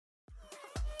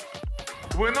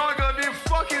We're not gonna be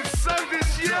fucking sucked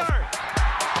this year.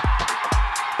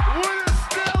 We're the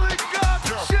Stanley Cup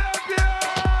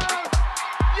champions.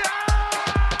 Yeah!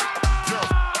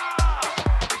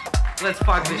 Let's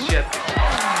fuck this shit.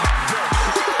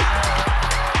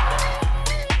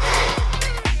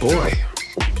 Boy,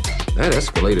 that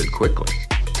escalated quickly.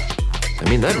 I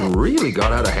mean, that really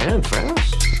got out of hand fast.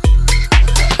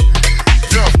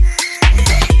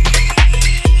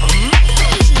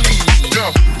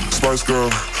 Spice Girl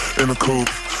in the coupe,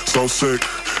 so sick,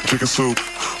 chicken soup.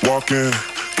 Walk in,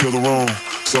 kill the room,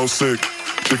 so sick,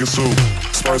 chicken soup.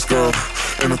 Spice Girl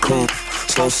in the coupe,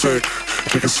 so sick,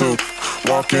 chicken soup.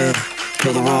 Walk in,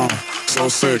 kill the room, so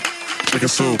sick, chicken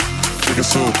soup, chicken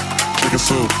soup, chicken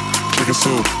soup, chicken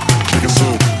soup, chicken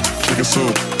soup, chicken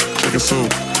soup, chicken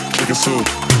soup,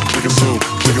 chicken soup,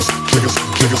 chicken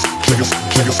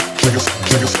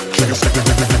soup, chicken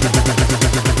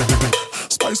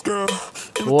Spice Girl.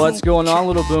 What's going on,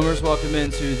 little boomers? Welcome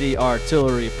into the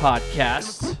Artillery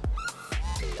Podcast.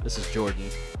 This is Jordan.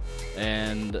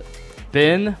 And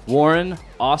Ben, Warren,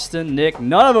 Austin, Nick,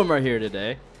 none of them are here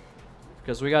today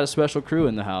because we got a special crew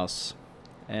in the house.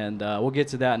 And we'll get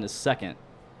to that in a second.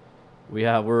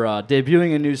 We're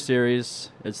debuting a new series.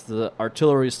 It's the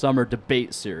Artillery Summer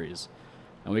Debate Series.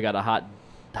 And we got a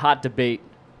hot debate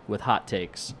with hot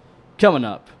takes coming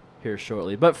up here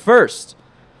shortly. But first,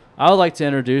 I would like to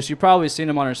introduce, you've probably seen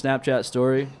him on our Snapchat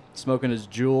story, smoking his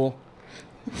Juul.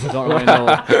 Don't really know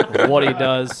what he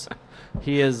does.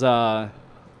 He is our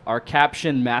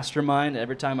caption mastermind.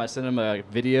 Every time I send him a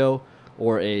video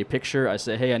or a picture, I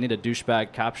say, hey, I need a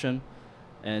douchebag caption.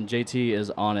 And JT is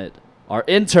on it. Our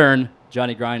intern,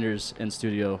 Johnny Grinders, in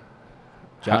studio.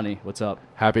 Johnny, what's up?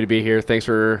 Happy to be here. Thanks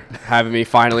for having me.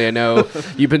 Finally, I know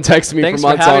you've been texting me Thanks for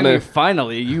months for on having it. me.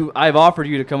 Finally, I've offered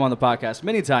you to come on the podcast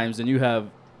many times, and you have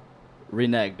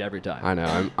reneged every time. I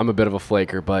know. I'm a bit of a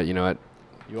flaker, but you know what?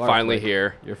 You are finally quick.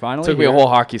 here. You're finally Took here. me a whole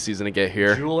hockey season to get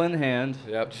here. Jewel in hand.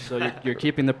 Yep. So you're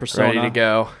keeping the persona. Ready to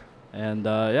go. And,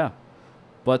 yeah.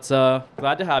 But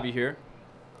glad to have you here.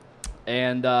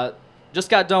 And just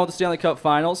got done with the Stanley Cup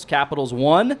Finals. Capitals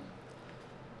won.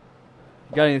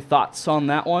 Got any thoughts on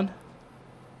that one?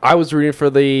 I was rooting for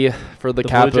the Blue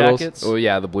Capitals. Jackets? Oh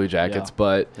yeah, the Blue Jackets. Yeah.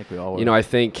 But I think we all were. you know, I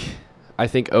think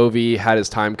Ovi had his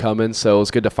time coming, so it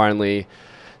was good to finally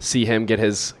see him get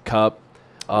his cup.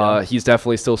 Yeah. He's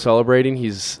definitely still celebrating.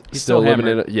 He's still living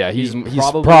hammered. in. Yeah, he's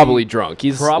probably- probably drunk.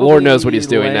 Lord knows what he's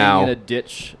doing laying now. in a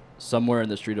ditch somewhere in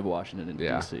the street of Washington in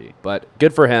Yeah, D.C. but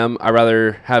good for him. I'd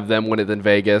rather have them win it than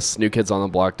Vegas. New Kids on the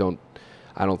Block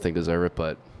I don't think deserve it,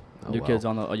 but Kids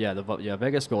on the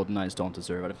Vegas Golden Knights don't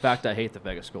deserve it. In fact, I hate the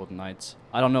Vegas Golden Knights.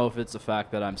 I don't know if it's the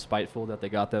fact that I'm spiteful that they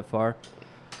got that far.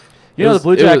 The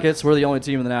Blue Jackets were the only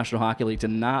team in the National Hockey League to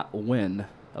not win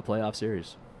a playoff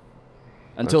series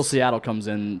until Seattle comes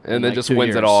in and then like just 2 wins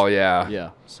years. it all. Yeah, Yeah,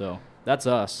 so that's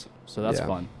us. So that's Yeah.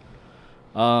 fun.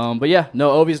 But yeah,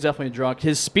 no, Ovi's definitely drunk.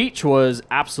 His speech was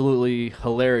absolutely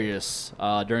hilarious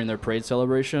during their parade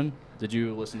celebration. Did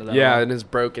you listen to that? yeah, one? and his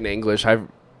broken English. I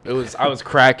was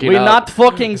cracking We up. not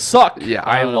fucking suck. Yeah,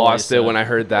 I don't know what he lost it said. when I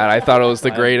heard that. I thought it was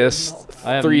the greatest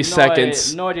I have 3 no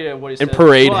seconds no idea what he in said.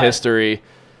 parade but- history.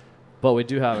 But we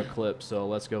do have a clip, so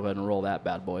let's go ahead and roll that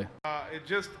bad boy. It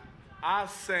just, I'm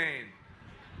saying,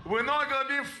 we're not gonna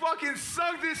be fucking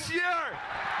sucked this year.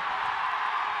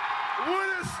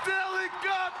 We're the Stanley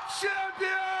Cup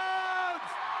champions.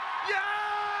 Yeah!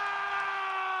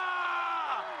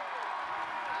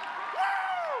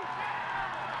 Woo!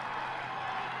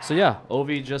 So yeah,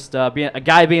 Ovi just being a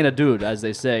guy being a dude, as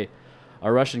they say,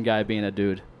 a Russian guy being a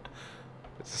dude.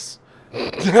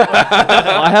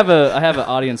 I have an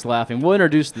audience laughing. We'll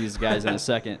introduce these guys in a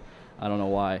second. I don't know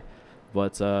why,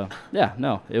 but yeah,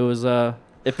 no, it was.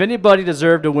 If anybody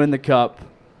deserved to win the cup,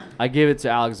 I give it to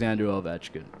Alexander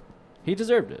Ovechkin. He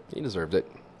deserved it. He deserved it.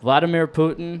 Vladimir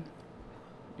Putin,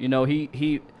 you know,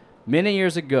 he many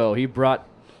years ago he brought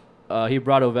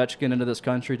Ovechkin into this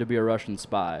country to be a Russian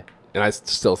spy. And I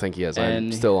still think he is. I'm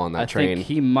And still on that I train. think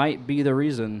he might be the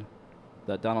reason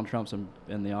that Donald Trump's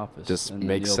in the office. Just in the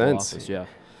makes Oval sense. Office, yeah.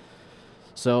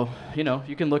 So, you know,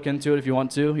 you can look into it if you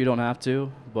want to. You don't have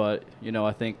to. But, you know,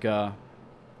 I think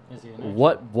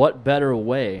what better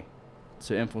way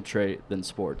to infiltrate than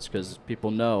sports? Because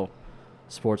people know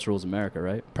sports rules America,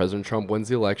 right? President Trump wins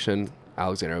the election.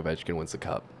 Alexander Ovechkin wins the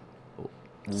cup.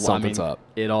 Something's up.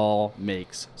 It all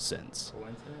makes sense.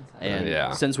 And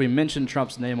Yeah. since we mentioned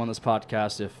Trump's name on this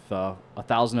podcast, if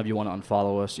 1,000 of you want to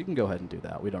unfollow us, you can go ahead and do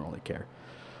that. We don't really care.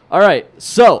 All right,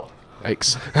 so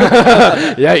Yikes.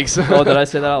 Yikes. Oh, did I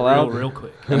say that out loud? Real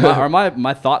quick. Are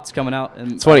my thoughts coming out?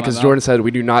 It's funny because Jordan said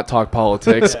we do not talk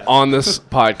politics on this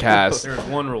podcast. There's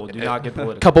one rule: do not get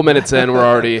political. Couple minutes in, we're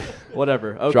already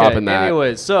Whatever. Okay. dropping that.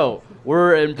 Anyways, so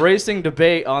we're embracing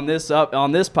debate on this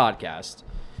podcast.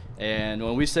 And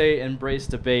when we say embrace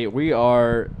debate,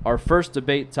 our first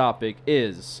debate topic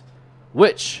is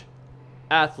which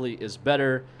athlete is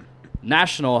better,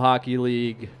 National Hockey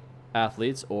League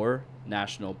athletes or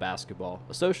National Basketball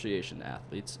Association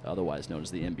athletes, otherwise known as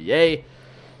the NBA.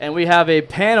 And we have a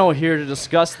panel here to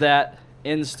discuss that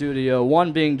in studio.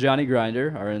 One being Johnny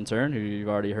Grinder, our intern, who you've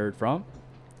already heard from.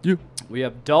 We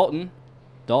have Dalton.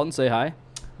 Dalton, say hi.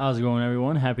 How's it going,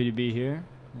 everyone? Happy to be here.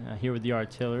 Here with the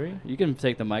artillery. You can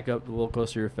take the mic up a little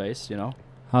closer to your face, you know.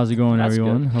 How's it going, That's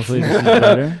everyone? good. Hopefully this is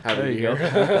better. There you go.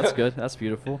 That's good. That's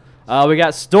beautiful. We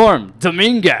got Storm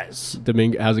Dominguez.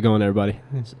 How's it going, everybody?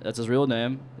 That's his real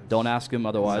name. Don't ask him It's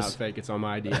otherwise. not fake. It's on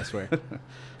my ID, I swear.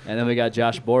 And then we got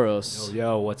Josh Boros.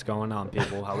 Yo, what's going on,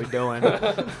 people? How we doing?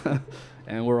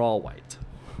 And we're all white.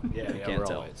 yeah, can't we're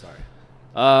tell. all right, sorry.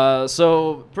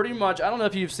 So pretty much, I don't know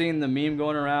if you've seen the meme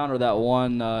going around or that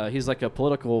one. He's like a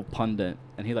political pundit,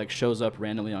 and he like shows up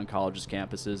randomly on colleges'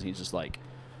 campuses, and he's just like,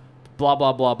 blah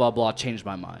blah blah blah blah. Changed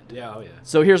my mind. Yeah, oh yeah.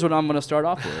 So here's what I'm gonna start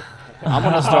off with. I'm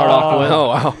gonna start off with. Oh,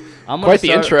 wow. I'm gonna Quite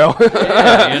the intro.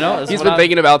 Yeah, you know, that's He's what been I'm-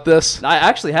 thinking about this. I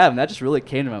actually haven't. That just really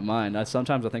came to my mind.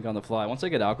 Sometimes I think on the fly. Once I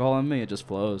get alcohol in me, it just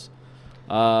flows.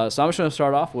 So I'm just going to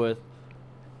start off with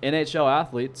NHL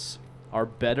athletes are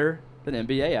better than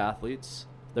NBA athletes.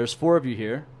 There's 4 of you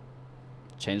here.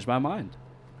 Changed my mind.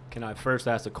 Can I first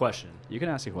ask a question? You can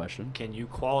ask a question. Can you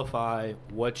qualify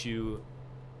what is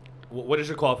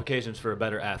your qualifications for a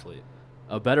better athlete?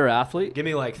 A better athlete? Give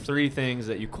me like 3 things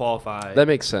that you qualify. That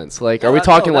makes sense. Like, No, are we that-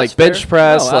 talking no, like that's bench fair.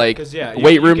 press, No, like 'cause, yeah,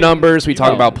 weight you room can- numbers? We you talk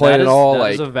know, about playing that at is- all? that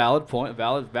Like, is a valid point.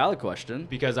 Valid question.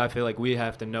 because I feel like we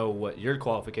have to know what your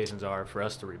qualifications are for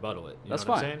us to rebuttal it. You That's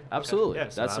know what fine. I'm saying? Absolutely. Okay. Yeah,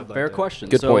 so That's a I'd like fair to- question.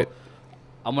 Good So, point.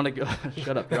 I'm going to go.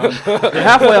 Shut up. You're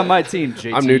halfway on my team,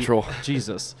 JT. I'm neutral.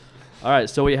 Jesus. All right.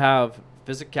 So we have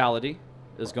physicality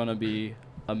is going to be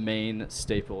a main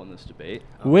staple in this debate.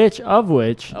 Which Oh, the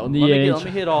let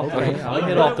me hit all 3. Let me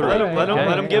hit all 3.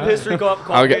 Let him give history I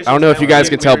qualifications. don't know if you guys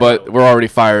can tell, but we're already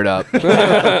fired up.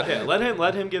 Yeah,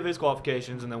 let him give his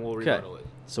qualifications, and then we'll Okay. rebuttal it.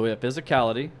 So we have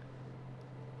physicality,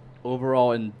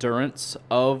 overall endurance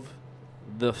of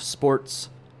the sports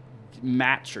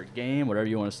match or game, whatever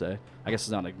you want to say. I guess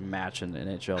it's not a match in the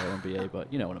NHL or NBA,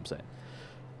 but you know what I'm saying.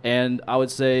 And I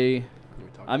would say,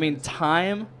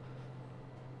 time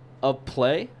of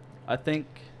play, I think,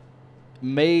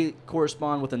 may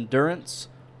correspond with endurance,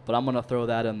 but I'm going to throw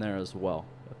that in there as well,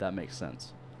 if that makes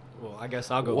sense. Well, I guess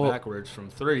I'll go Well- backwards from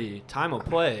 3. Time of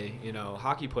play,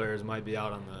 hockey players might be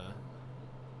out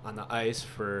on the ice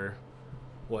for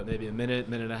maybe a minute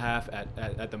and a half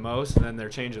at the most, and then they're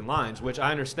changing lines, which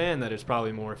I understand that it's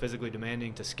probably more physically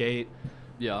demanding to skate,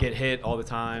 Yeah. get hit all the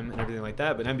time and everything like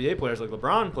that. But NBA players like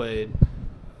LeBron played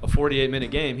a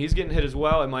 48-minute game. He's getting hit as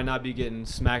well. It might not be getting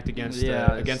smacked against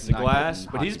Yeah, against it's the not glass,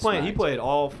 getting but he's hockey playing. He smacked. played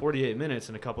all 48 minutes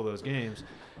in a couple of those games.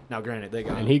 Now, granted, they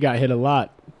got And he got hit a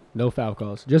lot. No foul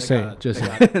calls. Just They saying. got- Just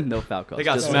they saying. No foul calls. they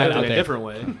got Just- smacked in out a there. different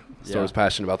way. So was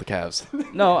passionate about the Cavs.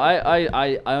 No,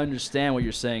 I understand what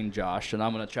you're saying, Josh, and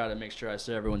I'm going to try to make sure I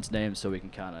say everyone's name so we can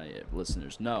kind of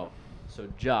listeners know. So,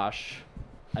 Josh,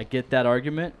 I get that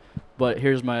argument, but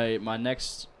here's my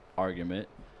next argument.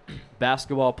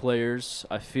 Basketball players,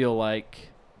 I feel like,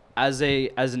 as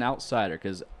an outsider,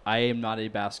 because I am not a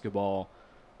basketball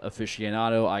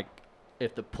aficionado,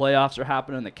 if the playoffs are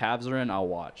happening and the Cavs are in, I'll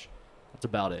watch. That's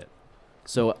about it.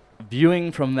 So,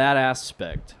 viewing from that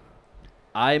aspect,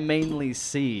 I mainly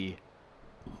see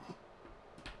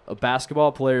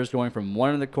basketball players going from one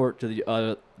end of the court to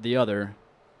the other,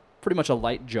 pretty much a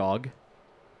light jog,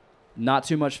 not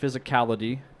too much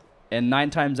physicality, and 9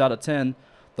 times out of 10,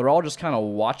 they're all just kind of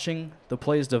watching the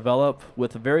plays develop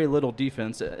with very little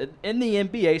defense, in the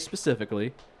NBA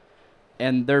specifically,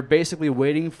 and they're basically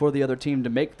waiting for the other team to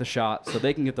make the shot so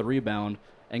they can get the rebound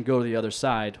and go to the other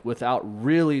side without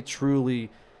really, truly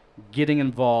getting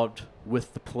involved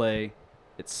with the play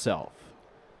itself.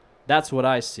 That's what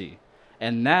I see.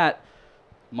 And my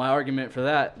argument for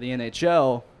that, the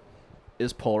NHL,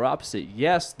 is polar opposite.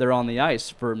 Yes, they're on the ice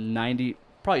for 90,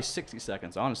 probably 60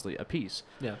 seconds, honestly, a piece.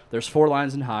 Yeah. There's 4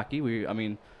 lines in hockey. I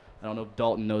don't know if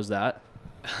Dalton knows that.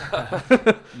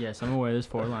 Yes, I'm aware there's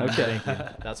 4 lines. Okay. Thank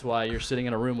you. That's why you're sitting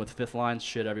in a room with fifth line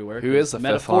shit everywhere. Who is the fifth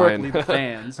metaphorically, line? the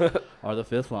fans are the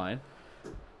fifth line.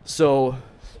 So,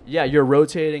 yeah, you're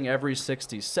rotating every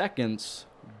 60 seconds,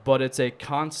 but it's a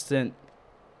constant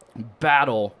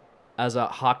battle as a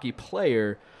hockey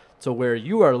player to where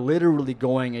you are literally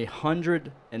going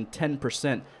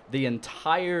 110% the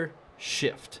entire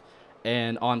shift.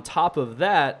 And on top of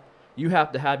that, you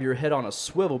have to have your head on a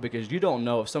swivel because you don't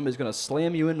know if somebody's going to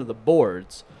slam you into the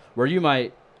boards where you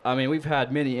might. I mean, we've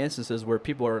had many instances where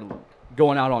people are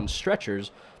going out on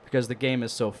stretchers because the game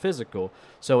is so physical.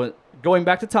 So going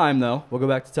back to time, though, we'll go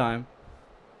back to time.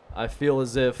 I feel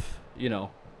as if,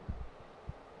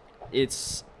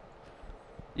 it's,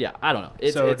 I don't know.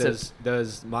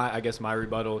 I guess my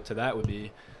rebuttal to that would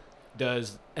be,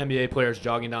 does NBA players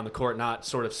jogging down the court not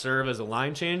sort of serve as a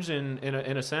line change in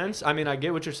a sense? I mean, I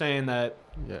get what you're saying that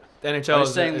the NHL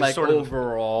is saying like sort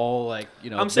overall, of,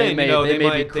 I'm saying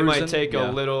they might take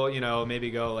a little,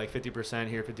 maybe go like 50%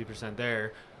 here, 50%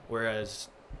 there, whereas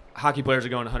hockey players are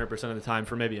going 100% of the time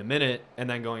for maybe a minute and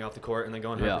then going off the court and then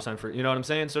going 100% for, you know what I'm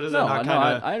saying? So does that not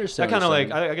kind of, I understand. That kind of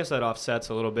like, I guess that offsets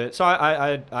a little bit. So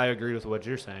I agree with what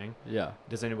you're saying. Yeah.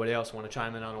 Does anybody else want to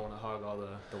chime in? I don't want to hog all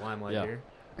the limelight here.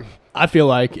 I feel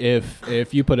like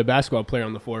if you put a basketball player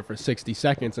on the floor for 60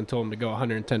 seconds and told him to go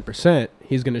 110%,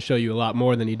 he's going to show you a lot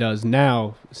more than he does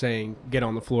now saying get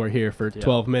on the floor here for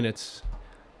 12 minutes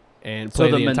and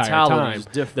play the entire time.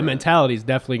 The mentality is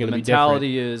definitely going to be different. The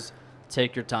mentality is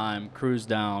take your time, cruise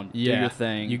down, do your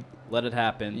thing, let it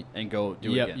happen, and go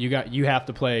do it again. You have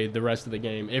to play the rest of the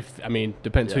game.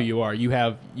 Depends who you are.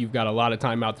 You've got a lot of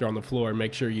time out there on the floor.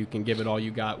 Make sure you can give it all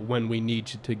you got when we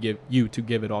need you to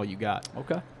give it all you got.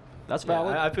 Okay, that's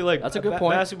valid. I feel like that's a good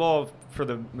point. Basketball, for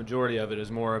the majority of it, is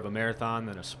more of a marathon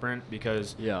than a sprint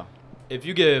because if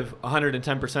you give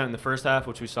 110% in the first half,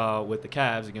 which we saw with the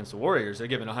Cavs against the Warriors, they're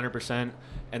giving 100%,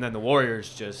 and then the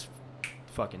Warriors just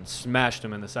fucking smashed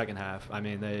them in the second half. I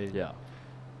mean, the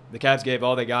Cavs gave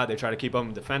all they got. They tried to keep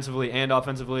them defensively and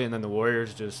offensively, and then the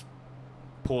Warriors just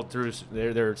pulled through.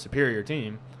 They're a superior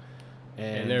team.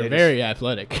 And they're very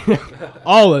athletic.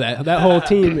 All of that whole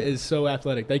team is so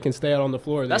athletic. They can stay out on the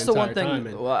floor the entire time. That's the one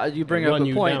thing. Well, you bring up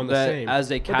the point that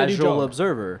as a casual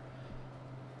observer,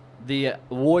 the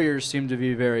Warriors seem to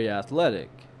be very athletic.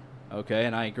 Okay,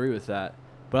 and I agree with that.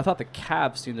 But I thought the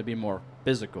Cavs seemed to be more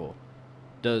physical.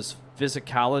 Does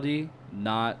physicality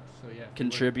not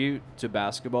contribute to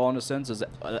basketball in a sense? Does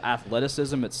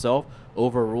athleticism itself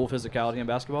overrule physicality in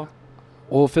basketball?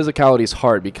 Well, physicality is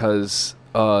hard because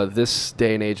this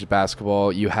day and age of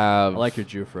basketball, you have. I like your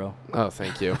Jufro. Oh,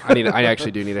 thank you. I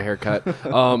actually do need a haircut.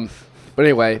 But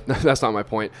anyway, that's not my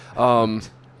point.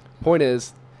 Point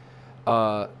is,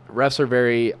 refs are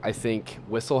very, I think,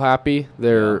 whistle happy.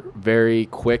 They're very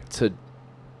quick to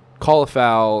call a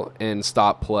foul and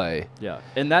stop play. Yeah,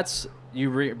 and that's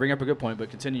you bring up a good point, but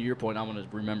continue your point. I want to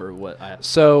remember what I have.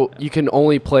 So you can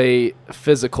only play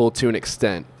physical to an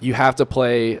extent. You have to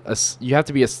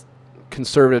be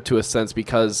conservative to a sense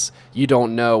because you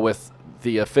don't know with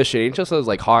the officiating. Just as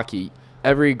like hockey,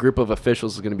 every group of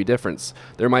officials is going to be different.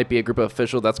 There might be a group of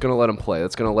officials that's going to let them play.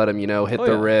 That's going to let them, hit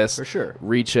the wrist, for sure,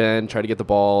 reach in, try to get the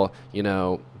ball,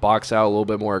 box out a little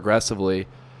bit more aggressively.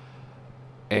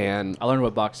 And I learned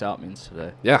what box out means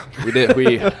today. Yeah, we did.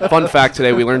 Fun fact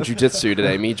today, we learned jiu-jitsu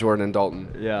today, me, Jordan, and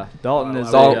Dalton. Yeah, Dalton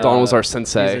was our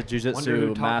sensei. He's a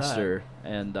jiu-jitsu master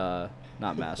and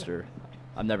not master.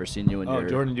 I've never seen you in your...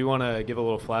 Jordan, do you want to give a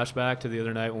little flashback to the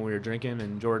other night when we were drinking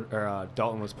and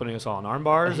Dalton was putting us all in arm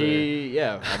bars?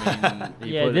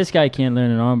 This guy can't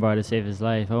learn an arm bar to save his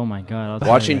life. Oh, my God.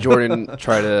 Watching Jordan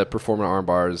try to perform an arm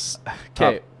bar is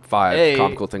top 5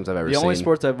 comical things I've ever seen. The only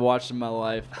sports I've watched in my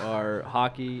life are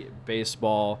hockey,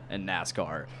 baseball, and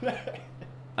NASCAR.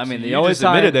 I mean, the only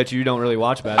time admitted that you don't really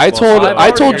watch basketball.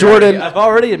 I told Jordan. I've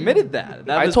already admitted that.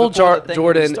 I told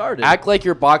Jordan, act like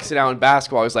you're boxing out in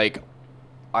basketball. I was like,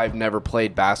 I've never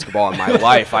played basketball in my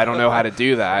life. I don't know how to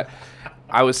do that.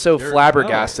 I was so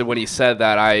flabbergasted when he said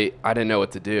that I didn't know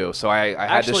what to do. So I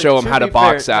had to show him how to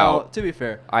box out. No, to be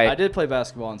fair, I did play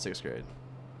basketball in 6th grade.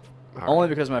 Only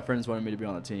because my friends wanted me to be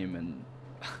on the team, and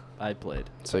I played.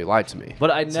 So you lied to me.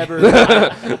 But I never,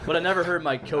 heard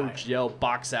my coach yell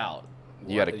 "box out."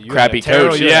 You had a crappy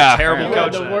coach. Terrible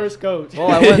coach. The worst coach. Well,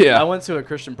 I went to a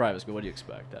Christian private school. What do you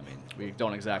expect? I mean, we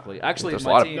don't exactly. Actually, there's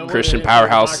my a lot team, of Christian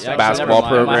powerhouse basketball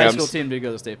programs. My high school team did go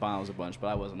to the state finals a bunch, but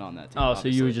I wasn't on that team. Oh, so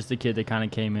you were just the kid that kind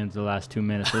of came into the last 2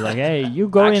 minutes. They're like, "Hey, you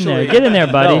go in there, get in there,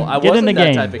 buddy, get in the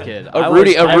game." That type of kid. A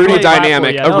Rudy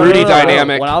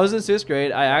dynamic. When I was in 6th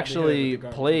grade, I actually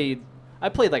played. I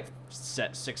played like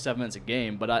 6-7 minutes a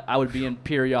game, but I would be in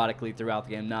periodically throughout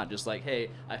the game, not just like,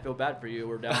 hey, I feel bad for you,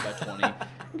 we're down by 20,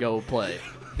 go play.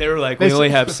 They were like, we only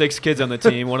have 6 kids on the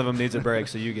team, one of them needs a break,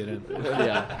 so you get in.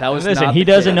 Yeah, that was. Listen, not he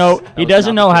the doesn't case. know. That He was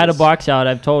doesn't not know the how to case. box out.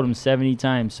 I've told him 70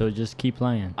 times, so just keep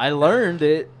playing. I learned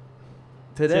it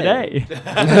Today.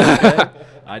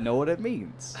 I know what it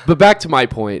means. But back to my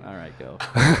point. All right, go.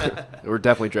 We're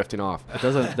definitely drifting off. It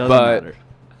doesn't But, matter.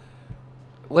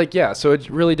 Like, yeah, so it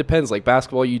really depends. Like,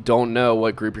 basketball, you don't know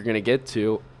what group you're going to get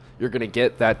to. You're going to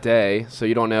get that day, so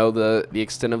you don't know the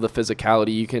extent of the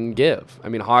physicality you can give. I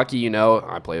mean, hockey, you know,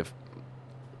 I play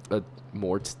a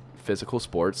more physical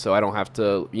sport, so I don't have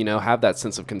to, you know, have that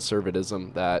sense of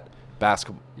conservatism that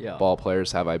basketball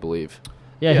players have, I believe.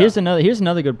 Yeah, here's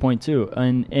another good point too.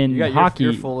 In hockey,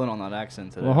 you're full in on that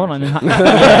accent today. Well, hold on.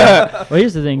 Well,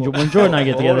 here's the thing. When Jordan and I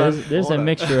get together, there's a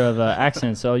mixture of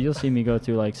accents. So you'll see me go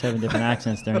through like 7 different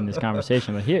accents during this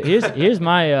conversation. But here's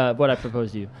my what I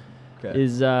propose to you. Okay.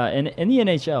 Is in the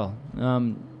NHL.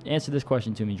 Answer this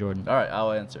question to me, Jordan. All right,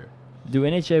 I'll answer. Do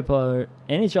NHL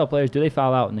players, do they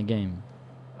foul out in the game?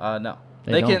 No.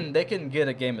 They They can get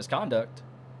a game misconduct.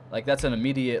 Like that's an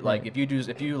immediate like if you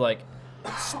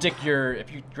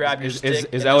grab your stick.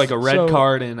 Is that like a red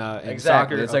card in exactly,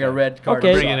 soccer? it's like a red card.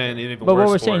 Okay, Bringing in an even but worse what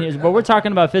we're sport. saying is, but we're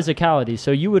talking about physicality. So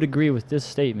you would agree with this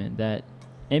statement that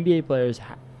NBA players,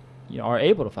 are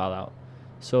able to foul out.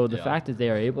 So the fact that they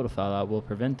are able to foul out will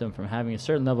prevent them from having a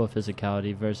certain level of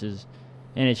physicality versus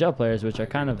NHL players, which are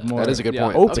kind of more. That is a good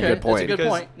point. open. That's a good point. That's a good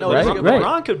point. No, Right? that's a good Right. point.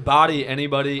 LeBron could body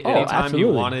anybody anytime he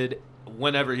absolutely. wanted,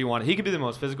 whenever he wanted. He could be the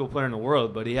most physical player in the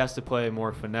world, but he has to play a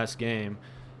more finesse game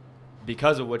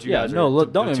because of what you guys no, are.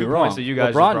 look, don't the get 2 me wrong. points that you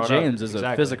guys just LeBron brought James up. is a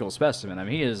Exactly. physical specimen. I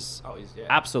mean, he is he's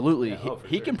absolutely. Yeah,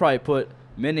 He for can sure. probably put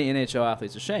many NHL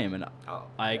athletes to shame, and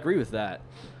I agree with that.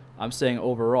 I'm saying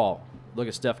overall, look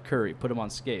at Steph Curry. Put him on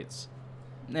skates.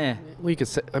 Nah. Well, you could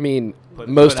say, I mean, Put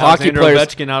most hockey Alexander players.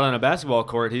 Ovechkin out on a basketball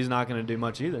court, he's not going to do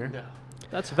much either.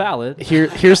 That's valid.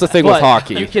 Here's the thing with But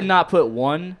hockey. You cannot put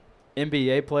one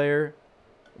NBA player.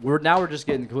 We're just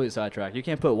getting completely sidetracked. You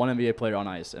can't put one NBA player on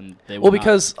ice and they will Well, not.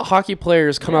 because hockey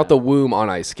players come out the womb on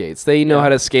ice skates. They know how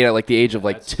to skate at like the age of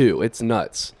like 2. It's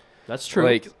nuts. That's true.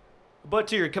 Like, But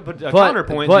to your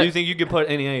counterpoint, do you think you could put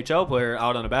any NHL player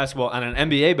out on an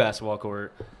NBA basketball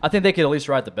court? I think they could at least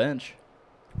ride the bench.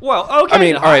 Well, okay. I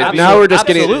mean, all right, now we're just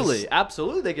getting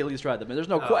absolutely, they could at least ride the bench. There's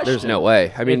no question. there's no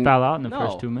way. I They mean, foul out in the no.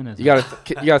 first 2 minutes. you gotta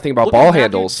think about Look ball at Matthew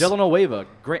handles. Dellanueva,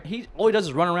 great. All he does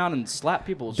is run around and slap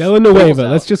people's Dellanueva. balls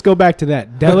out. Let's just go back to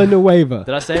that. Dellanueva.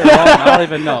 Did I say it wrong? I don't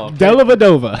even know.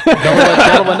 Dellavedova.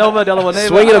 Dellanueva.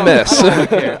 Swing and a miss. I don't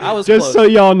care. I was Just close. so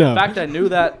y'all know. The fact I knew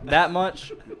that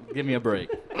much, give me a break.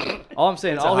 All I'm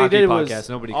saying, It's a all he hockey did podcast.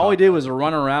 Nobody all he caught did that. was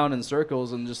run around in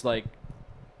circles and just like.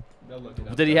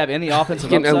 Did he have any offensive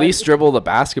You can at upside? least dribble the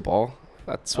basketball.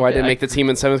 That's why I Okay, didn't make the team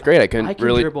in 7th grade. I couldn't I can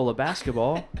really dribble a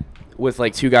basketball. with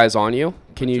like 2 guys on you.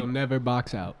 Can You'll you never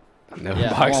box out. never Yeah,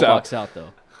 I box won't out? box out though.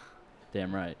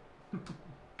 Damn right.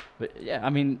 But yeah, I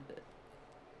mean,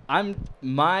 I'm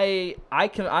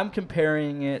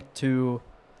comparing it to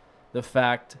the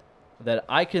fact that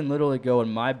I can literally go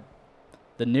in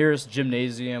the nearest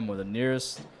gymnasium or the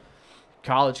nearest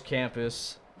college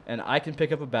campus, and I can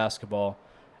pick up a basketball,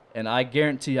 and I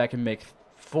guarantee I can make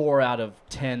 4 out of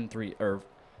 10 three-point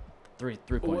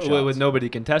shots. With nobody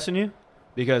contesting you?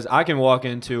 Because I can walk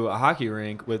into a hockey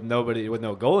rink with no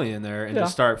goalie in there and Yeah.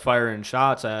 just start firing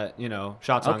shots at,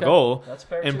 shots on Okay. goal That's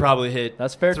fair and too. probably hit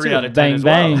That's fair 3 too. out of 10 Bang, as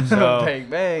well. bang. So, Bang,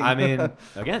 bang. I mean,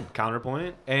 again,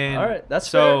 counterpoint. And All right, that's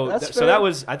so fair. That's so fair. that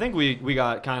was, I think we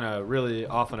got kind of really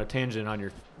off on a tangent on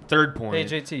your third point. Hey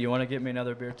JT, you want to get me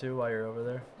another beer too while you're over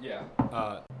there?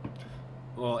 Yeah.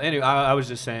 Well, anyway, I was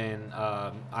just saying,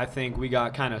 I think we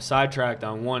got kind of sidetracked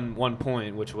on one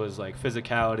point, which was like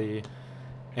physicality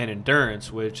and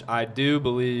endurance, which I do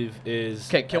believe is.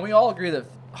 Okay, can we all agree that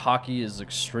hockey is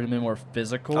extremely more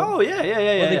physical? Oh yeah.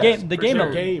 Well,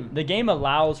 the For game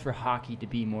allows for hockey to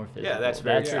be more physical. Yeah, that's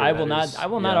very true. I will That not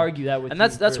is- argue that with And you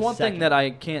that's for a one thing second. that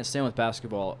I can't stand with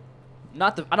basketball. I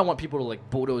don't want people to like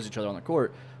bulldoze each other on the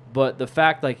court, but the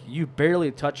fact like you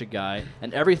barely touch a guy,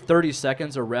 and every 30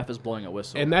 seconds a ref is blowing a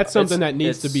whistle. And that's something It's- that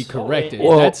needs to be it's- corrected.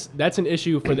 Well- That's an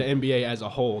issue for the NBA as a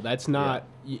whole. That's not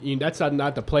that's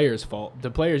not the players' fault.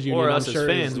 The players union, Or I'm us as sans,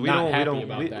 fans, is we not don't, happy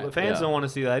about that. fans Yeah. don't want to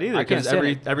see that either. I can't Because stand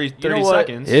it. every You 30 know what?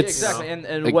 seconds, It's- exactly.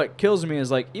 And like- what kills me is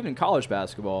like even college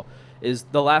basketball is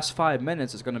the last 5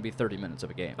 minutes is going to be 30 minutes of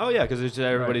a game. Oh yeah, because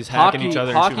everybody's hacking each other.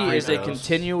 and Hockey shooting is a free throws.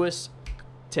 continuous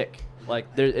tick.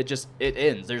 Like there, it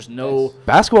ends. There's no.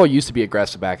 Basketball used to be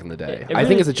aggressive back in the day. It I think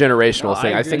really- it's a generational No,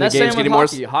 thing. I agree. think And the that's game's same getting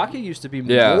with more. hockey. Hockey used to be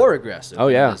Yeah. more aggressive. Oh,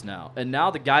 than yeah. it is now. And now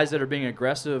the guys that are being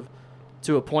aggressive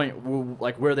to a point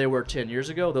like where they were 10 years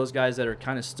ago, those guys that are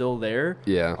kind of still there,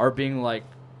 Yeah. are being like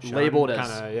Shunned, labeled as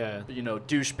kinda,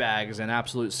 douchebags and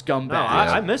absolute scumbags. No,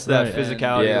 I miss that Right.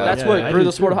 physicality. Yeah. That's Yeah, what I grew do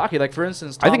the sport too. of hockey. Like for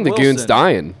instance, Tom I think the Wilson. goon's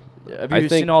dying. Have I you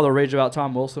think- seen all the rage about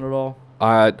Tom Wilson at all?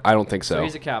 I don't think so.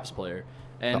 He's a Caps player,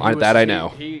 And I know.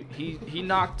 He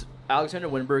knocked Alexander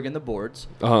Winberg in the boards.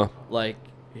 Uh-huh. Like,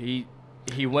 he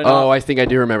went Oh, up. I think I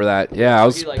do remember that. Yeah, I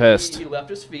was pissed. He left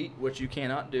his feet, which you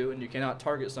cannot do, and you cannot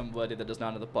target somebody that does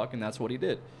not have the puck, and that's what he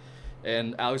did.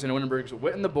 And Alexander Winberg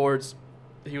went in the boards.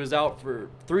 He was out for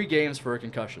 3 games for a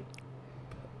concussion.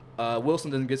 Wilson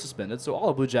didn't get suspended, so all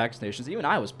of Blue Jackets Nations, even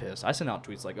I was pissed. I sent out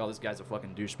tweets like, "Oh, this guy's a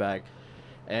fucking douchebag,"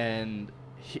 and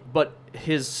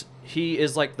he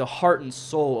is like the heart and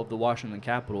soul of the Washington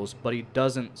Capitals, but he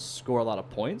doesn't score a lot of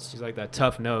points. He's like that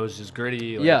tough nose, just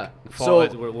gritty. Like, Yeah. We'll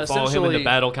So follow him in the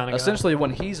battle kind of guy. Essentially,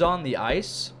 when he's on the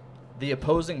ice, the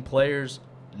opposing players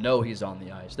know he's on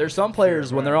the ice. There's some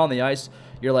players when they're on the ice,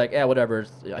 you're like, yeah, whatever.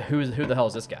 Who the hell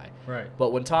is this guy? Right.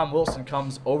 But when Tom Wilson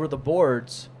comes over the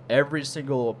boards, every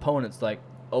single opponent's like,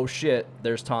 oh shit,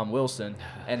 there's Tom Wilson,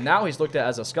 and now he's looked at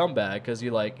as a scumbag because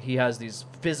he has these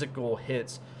physical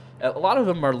hits. A lot of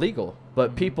them are legal,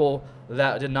 but people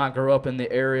that did not grow up in the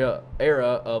era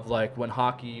of like when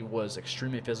hockey was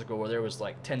extremely physical, where there was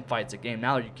like 10 fights a game.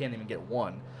 Now you can't even get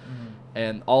one,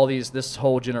 and this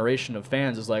whole generation of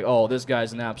fans is like, oh, this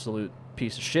guy's an absolute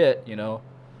piece of shit, you know.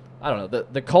 I don't know.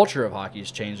 The culture of hockey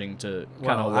is changing to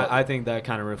kind of. I think that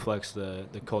kind of reflects the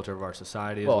culture of our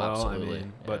society as well. Absolutely. I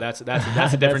mean, but that's a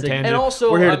different tangent. And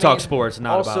also, we're here to talk sports,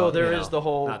 not about. Also, there is the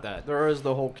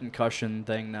whole concussion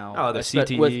thing now. Oh, the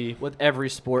CTE with every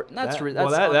sport. And that's that really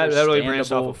branched off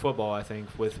understandable. of football, I think,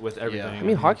 with everything. Yeah. I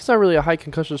mean, hockey's not really a high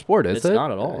concussion sport, is it? It's not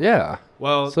at all. Yeah.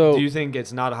 Well, So- do you think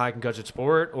it's not a high concussion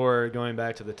sport, or going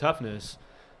back to the toughness,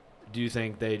 do you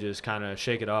think they just kind of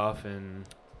shake it off and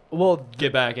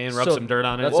get back in, rub some dirt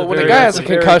on it? Well, when a guy has a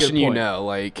concussion, you know,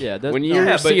 like when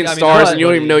you're seeing stars and you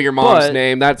don't even know your mom's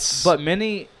name, that's. But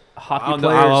many hockey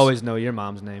players. I'll always know your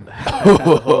mom's name.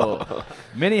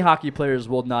 Many hockey players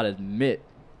will not admit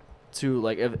to,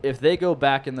 like, if they go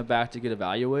back in the back to get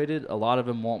evaluated, a lot of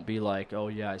them won't be like, oh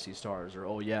yeah, I see stars, or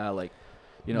oh yeah, like,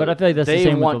 you know. But I feel like that's the they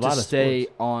same with want a lot to of stay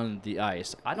sports. on the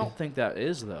ice. I don't think that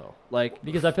is though, like,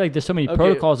 Because I feel like there's so many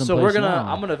protocols in so place I'm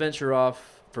now. gonna venture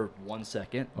off for 1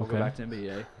 second. We'll go Okay. back to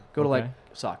NBA. Go to like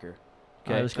soccer.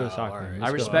 All right, let's go to soccer. all right. I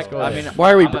respect. I mean,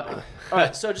 Why are we? all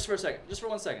right. So just for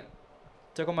 1 second,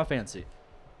 tickle my fancy.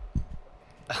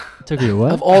 Took you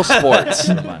what? Of all sports,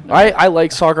 I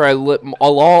like soccer.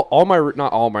 All my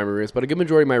not all my roommates, but a good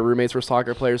majority of my roommates were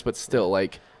soccer players. But still,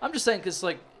 like, I'm just saying because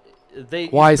like they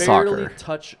Why barely soccer?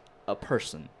 touch a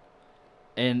person,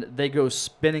 and they go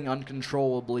spinning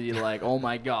uncontrollably like, oh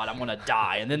my god, I'm gonna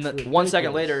die. And then 1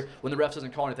 second later, when the ref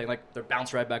doesn't call anything, like they're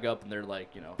bounced right back up and they're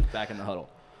like, you know, back in the huddle.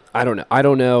 I don't know. I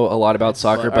don't know a lot about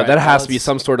soccer, but alright, that well, has to be it's-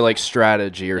 some sort of like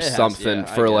strategy or It has, something yeah,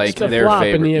 I for guess. like It's the their flop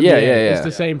favorite. in the NBA. Yeah, yeah, It's yeah.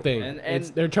 the same thing. And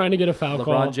They're trying to get a foul LeBron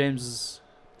call. James is.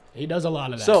 He does a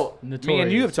lot of that. So me and you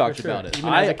Notorious, have talked for sure. about it.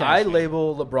 Even as a I Cavs fan.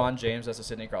 label LeBron James as the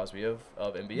Sidney Crosby of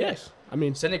NBA. yes, I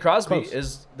mean, Sidney Crosby Close.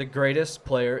 is the greatest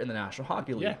player in the National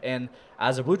Hockey League. Yeah. And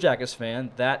as a Blue Jackets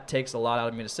fan, that takes a lot out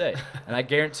of me to say. And I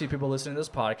guarantee people listening to this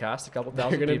podcast, a couple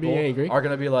thousand gonna be people, angry. are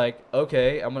going to be like,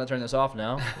 okay, I'm going to turn this off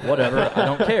now. Whatever. I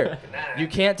don't care. You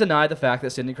can't deny the fact that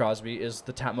Sidney Crosby is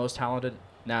the most talented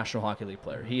National Hockey League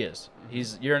player. He is.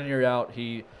 He's year in, year out.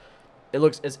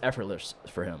 It's effortless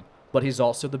for him. But he's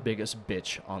also the biggest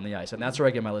bitch on the ice. And that's where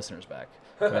I get my listeners back.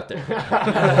 Right there. So,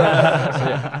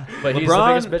 yeah. But he's the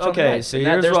biggest bitch on the ice. So And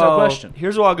here's there's where no I'll, question.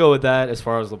 here's where I'll go with that as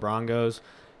far as LeBron goes.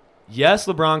 Yes,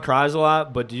 LeBron cries a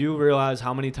lot, but do you realize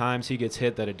how many times he gets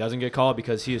hit that it doesn't get called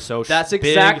because he is so That's big?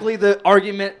 exactly the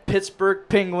argument Pittsburgh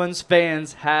Penguins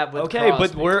fans have with Okay,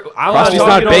 Crosby. but Crosby's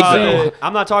not big, though.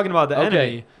 I'm not talking about the Okay.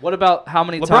 enemy. What about how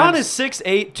many LeBron times? is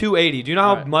 6'8", 280. Do you know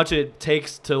how Right. much it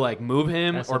takes to like move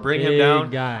him That's or a bring him big down?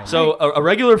 guy. So a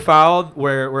regular foul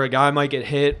where a guy might get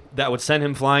hit that would send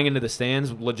him flying into the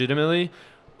stands legitimately,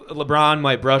 LeBron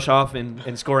might brush off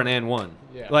and score an and one.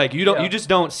 Yeah. Like you just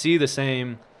don't see the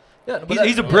same. Yeah, but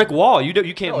He's a brick wall. You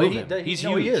can't move him. He, He's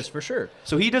no, huge. he is, for sure.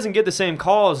 So he doesn't get the same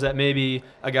calls that maybe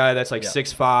a guy that's like Yeah.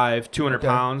 6'5", 200 Okay.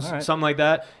 pounds, All right. something like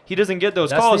that. He doesn't get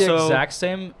those That's calls. the So exact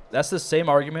same. That's the same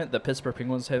argument that Pittsburgh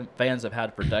Penguins fans have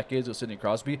had for decades with Sidney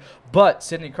Crosby. But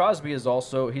Sidney Crosby is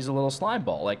also he's a little slime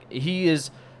ball. Like he is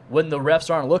when the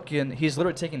refs aren't looking, he's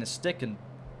literally taking a stick and.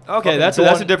 okay, fucking that's a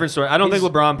going- different story. I don't think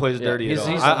he's- LeBron plays yeah, dirty at he's-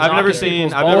 all. he's I've never knocking seen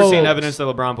people's evidence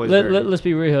balls. that LeBron plays dirty. Let's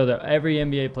be real though. Every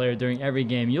NBA player during every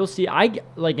game, you'll see.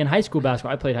 Like in high school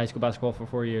basketball, I played high school basketball for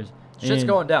 4 years. Shit's And-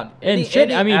 going down. and Any, shit,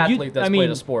 any I mean, athlete that's played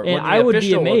a sport, and when the I would be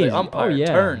official or amazed. the umpire oh yeah,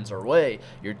 turns or way,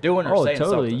 you're doing or oh saying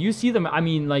totally. something. You see them. I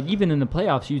mean, like even in the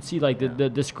playoffs, you'd see like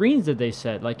the screens that they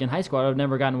set. Like in high school, I've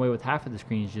never gotten away with half of the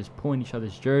screens, just pulling each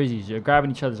other's jerseys, or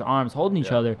grabbing each other's arms, holding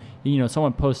each other. You know,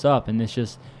 someone posts up, and it's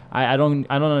just I don't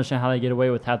understand how they get away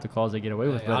with half the calls they get away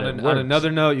with. But On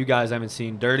another note, you guys haven't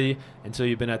seen dirty until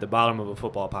you've been at the bottom of a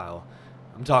football pile.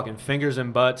 I'm talking fingers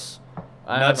and butts,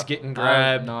 nuts getting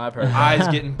grabbed, I've heard eyes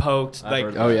getting poked. I've Like,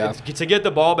 heard that. Oh, yeah. to get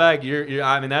the ball back,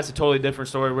 I mean, that's a totally different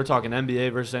story. We're talking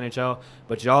NBA versus NHL,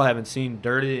 but y'all haven't seen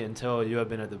dirty until you have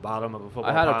been at the bottom of a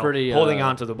football had a pile, pretty, holding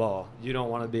on to the ball. You don't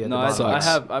want to be at the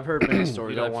bottom. I've heard many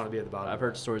stories. You don't want to be at the bottom. I've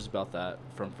heard stories about that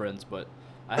from friends, but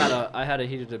I had a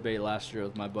heated debate last year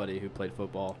with my buddy who played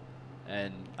football,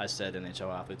 and I said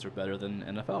NHL athletes are better than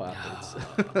NFL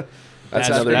athletes. That's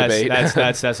another debate.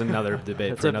 That's another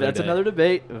debate for another That's day. another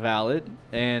debate, valid.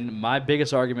 And my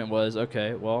biggest argument was,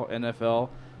 okay, well, NFL,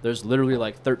 there's literally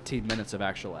like 13 minutes of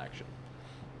actual action.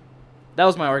 That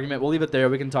was my argument. We'll leave it there.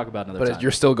 We can talk about it another time. But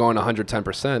you're still going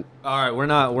 110%. All right, we're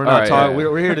not right, talking. yeah.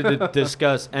 We're here to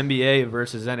discuss NBA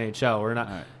versus NHL. We're not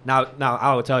right. now.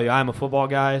 I will tell you, I'm a football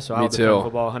guy, so Me I'll defend too.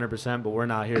 football 100%. But we're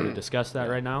not here to discuss that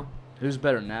right now. Who's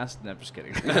better, NASCAR? No, I'm just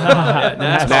kidding.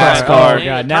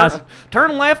 NASCAR, God,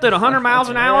 Turn left at 100 miles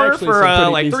an hour actually for some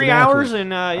pretty like 3 decent hours,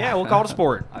 athletes. and we'll call it a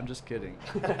sport. I'm just kidding.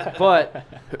 But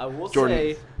I will Jordan.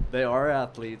 say they are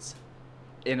athletes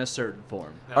in a certain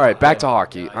form. All right, back to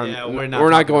hockey. Yeah, we're we're not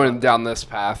not going talking about down this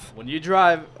path. When you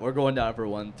drive, we're going down for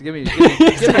one. Give me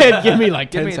Give me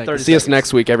like 10 me 30 seconds. See us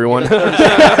next week, everyone. All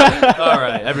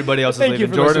right, everybody else is Thank you leaving.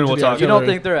 for Jordan, listening we'll to talk. the You don't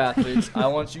Artillery. think they're athletes? I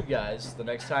want you guys, the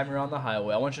next time you're on the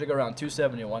highway, I want you to go around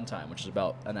 270 at one time, which is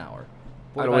about an hour.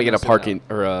 I don't want to get a parking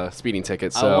or a speeding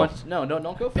ticket, I so want don't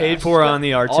go fast. Paid for on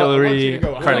the I want artillery you to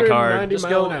go credit card. 190 Just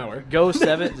mile go an hour. go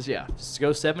just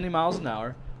go 70 miles an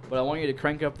hour. But I want you to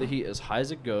crank up the heat as high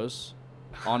as it goes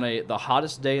on the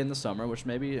hottest day in the summer, which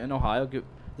maybe in Ohio,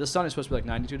 the sun is supposed to be like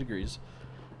 92 degrees.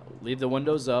 Leave the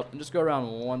windows up and just go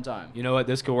around one time. You know what?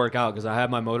 This could work out because I have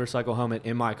my motorcycle helmet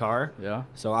in my car, Yeah.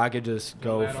 so I could just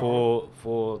go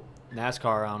full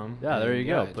NASCAR on them. Yeah, there you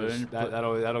go. Put it in-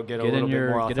 That'll get a Get little in bit more your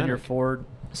authentic. get in your Ford.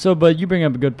 So, but you bring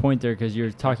up a good point there because you're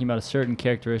talking about a certain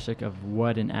characteristic of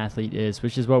what an athlete is,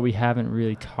 which is what we haven't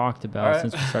really talked about All right.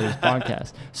 since we started this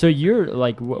podcast. So you're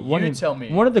like tell me.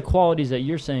 one of the qualities that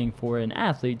you're saying for an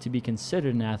athlete to be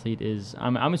considered an athlete is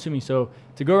I'm assuming so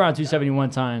to go around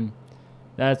 271 time.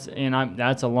 That's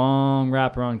a long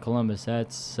wrap around Columbus.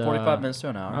 That's 45 minutes to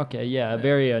an hour. Okay, yeah, a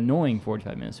very annoying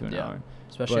 45 minutes to an Yeah. hour,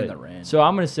 Especially in But- the rain. So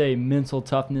I'm gonna say mental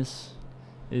toughness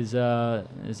is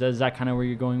that kind of where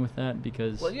you're going with that?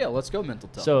 Because Well, yeah, let's go mental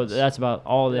toughness. so that's about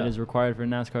all that Yeah. is required for a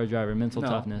NASCAR driver: mental No,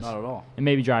 toughness, not at all. and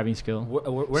maybe driving skill.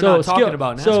 We're So not talking skill-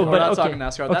 about NASCAR. So, We're but not okay, talking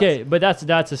NASCAR. okay, but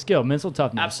that's a skill. Mental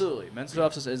toughness. Absolutely. Mental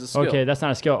toughness is a skill. Okay, that's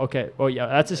not a skill. Okay, well, yeah,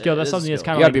 that's a skill. It That's is a something that's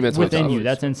skill. kind You of gotta be like mentally within tough. you.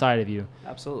 That's inside of you,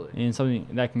 Absolutely. and something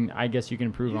that I guess you can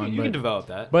improve on. You but can develop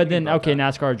that. But You can then, develop okay,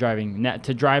 that. NASCAR driving.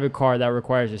 To drive a car, that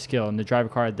requires a skill. And to drive a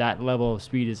car at that level of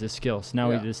speed is a skill. So now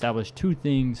Yeah. we've established two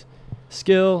things: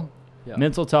 skill, Yeah.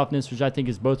 mental toughness, which I think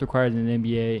is both required in the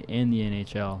NBA and the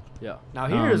NHL. Yeah. Now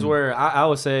here's where I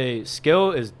would say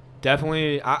skill is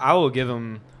definitely. I will give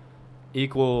them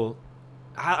equal.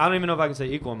 I don't even know if I can say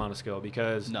equal amount of skill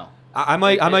because No. I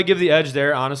might give the edge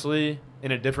there honestly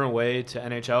in a different way to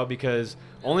NHL because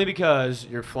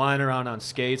you're flying around on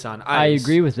skates on ice. I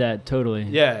agree with that totally.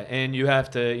 Yeah, and you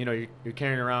have to you're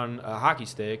carrying around a hockey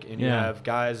stick and you Yeah. have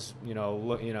guys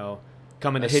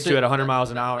coming to hit you at 100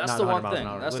 miles an hour. That's not the 100 one miles thing.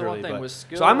 an hour, That's the one literally, thing but- with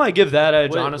skill. So I might give that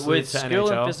edge honestly with to skill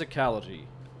NHL. and physicality.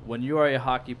 When you are a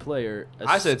hockey player,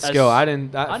 I said skill. I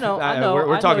didn't. I know.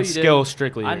 We're I know talking you skill didn't.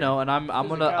 strictly. I here. know, and I'm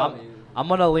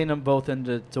gonna lean them both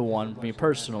into one. Me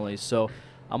personally, so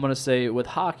I'm gonna say with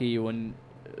hockey, when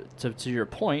to your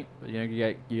point,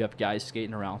 you have guys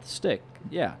skating around with a stick.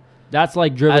 Yeah. That's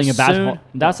like dribbling As a basketball.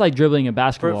 soon- That's like dribbling a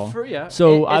basketball. yeah.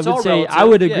 So It's I all would say relative, I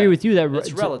would agree yeah. with you that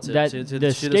It's relative that to the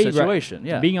the skate situation,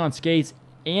 yeah. being on skates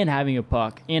and having a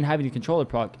puck and having to control the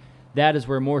puck, that is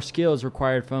where more skill is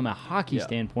required from a hockey Yeah.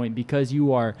 standpoint because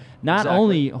you are not Exactly.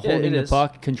 only Yeah, holding it the is.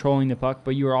 puck, controlling the puck,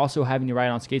 but you are also having to ride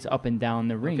on skates up and down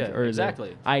the rink Okay, or exactly.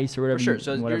 the ice or whatever. For sure.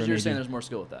 So whatever it you're may saying be. there's more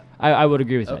skill with that. I would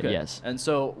agree with that. Okay. Yes. And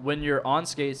so when you're on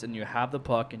skates and you have the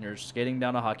puck and you're skating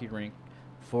down a hockey rink,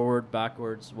 forward,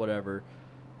 backwards, whatever,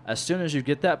 as soon as you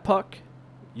get that puck,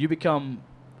 you become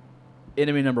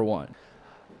enemy number one.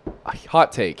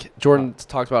 Hot take. Jordan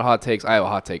talks about hot takes. I have a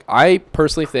hot take. I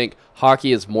personally think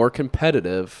hockey is more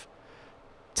competitive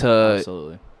to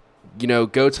Absolutely.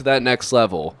 go to that next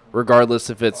level, regardless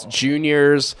if it's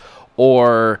juniors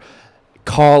or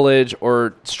college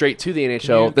or straight to the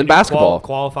NHL than basketball.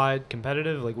 Qualified,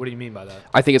 competitive. Like, what do you mean by that?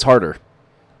 I think it's harder.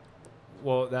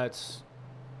 Well, that's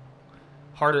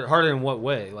harder. Harder in what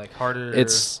way? Like harder.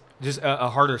 It's just a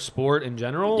harder sport in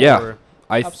general. Yeah. Or,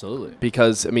 Absolutely.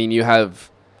 because you have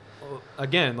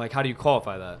again, like how do you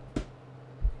qualify that?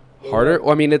 Harder?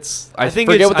 Well, I mean, I think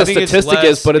forget what the I think statistic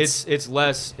less, is, but it's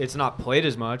less. It's not played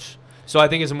as much. So I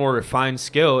think it's a more refined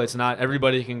skill. It's not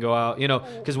everybody can go out,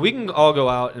 because we can all go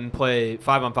out and play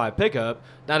 5-on-5 pickup.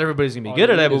 Not everybody's gonna be good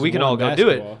at it, but we can all go do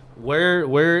it.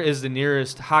 Where is the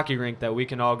nearest hockey rink that we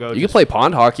can all go? You can play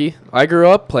pond hockey. I grew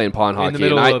up playing pond hockey in the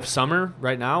middle of summer.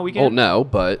 Right now, we can. Oh no,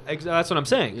 but That's what I'm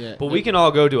saying. Yeah. But we can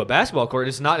all go to a basketball court.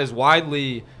 It's not as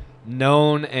widely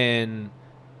known and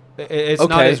it's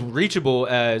not as reachable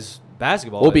as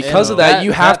basketball. Well, because of that,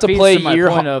 you have to play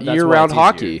year-round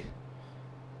hockey.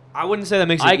 I wouldn't say that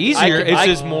makes it easier. It's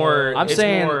just more. I'm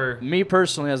saying, me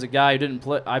personally, as a guy who didn't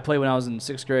play, I played when I was in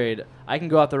 6th grade. I can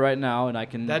go out there right now and I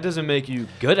can. That doesn't make you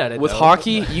good at it. With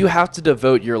hockey, you have to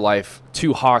devote your life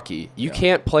to hockey. You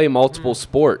can't play multiple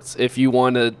sports if you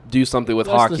want to do something with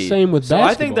hockey. That's the same with basketball.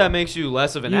 I think that makes you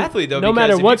less of an athlete, though. No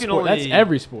matter what sport, that's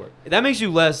every sport. That makes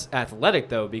you less athletic,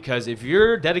 though, because if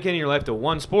you're dedicating your life to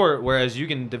one sport, whereas you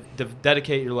can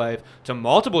dedicate your life to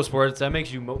multiple sports, that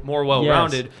makes you more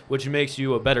well-rounded, which makes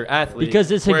you a better athlete.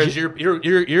 Because whereas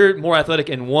you're more athletic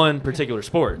in one particular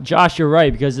sport. Josh, you're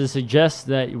right, because it suggests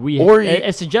that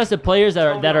it suggests that players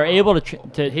that are able to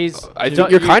I think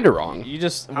you're kind of wrong. You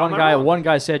just one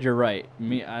guy said you're right.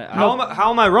 Me, how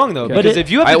am I wrong though? Okay. Because if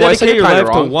you have to dedicate your life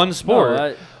to one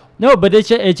sport, no, but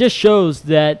it just shows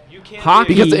that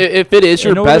hockey. Because if it is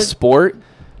your best sport,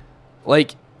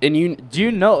 like, and do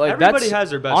you know, like, everybody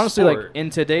has their best honestly sport. like in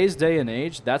today's day and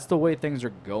age, that's the way things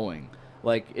are going.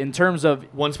 Like in terms of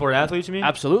one sport athletes, you mean?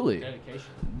 Absolutely.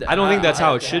 I don't think that's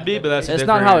how it should be, but that's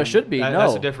not how it should be.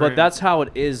 That's but that's how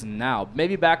it is now.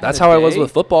 Maybe back. That's in the how day, it was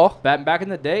with football. Back in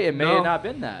the day, it may have not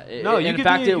been that. In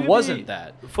fact, it wasn't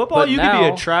that. Football, but you now, could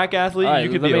be a track athlete. Right,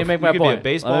 you could be a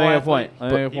baseball athlete.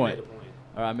 Let me make a point.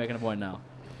 All right, I'm making a point now.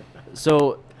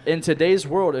 So in today's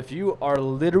world, if you are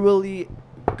literally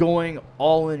going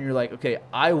all in, you're like, okay,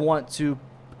 I want to,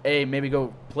 maybe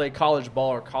go play college ball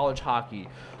or college hockey,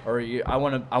 or I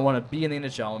want to be in the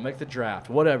NHL, I want to make the draft,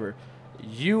 whatever.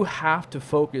 You have to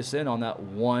focus in on that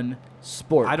one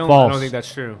sport. I don't think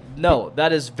that's true. No,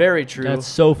 that is very true. That's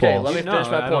so false. Okay, let me finish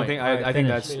my point. I think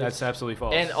that's absolutely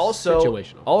false. And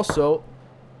also,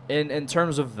 in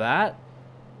terms of that,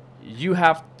 you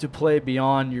have to play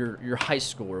beyond your high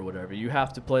school or whatever. You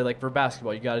have to play, like, for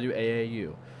basketball, you got to do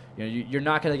AAU. You're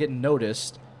not going to get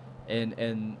noticed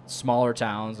in smaller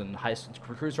towns, and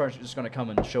recruits aren't just going to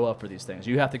come and show up for these things.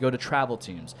 You have to go to travel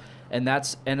teams, and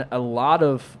a lot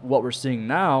of what we're seeing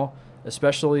now,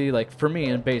 especially like for me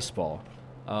in baseball.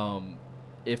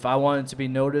 If I wanted to be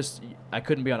noticed, I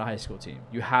couldn't be on a high school team.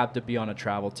 You have to be on a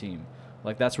travel team.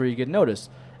 Like, that's where you get noticed,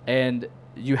 and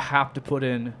you have to put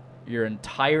in your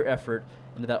entire effort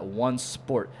into that one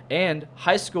sport. And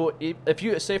high school, if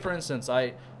you say, for instance,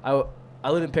 I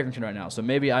live in Pickerington right now, so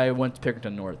maybe I went to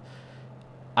Pickerington North.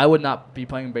 I would not be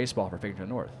playing baseball for Pickerington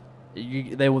North.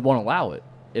 They would won't allow it.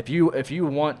 If you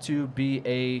want to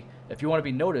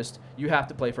be noticed, you have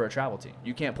to play for a travel team.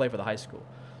 You can't play for the high school.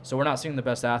 So we're not seeing the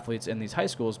best athletes in these high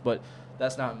schools, but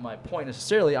that's not my point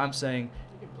necessarily. I'm saying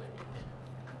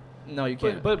no, you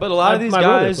can't. But a lot of these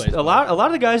guys, a lot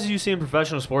of the guys you see in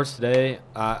professional sports today,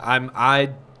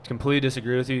 I completely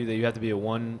disagree with you that you have to be a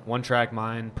one track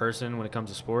mind person when it comes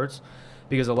to sports,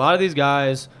 because a lot of these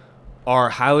guys are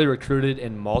highly recruited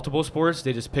in multiple sports.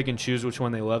 They just pick and choose which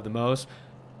one they love the most.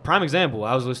 Prime example,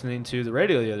 I was listening to the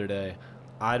radio the other day.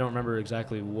 I don't remember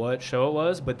exactly what show it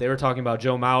was, but they were talking about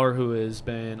Joe Mauer, who has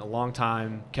been a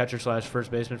long-time catcher/first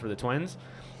baseman for the Twins.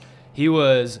 He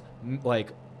was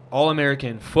like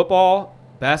All-American football,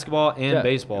 basketball, and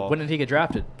baseball. When did he get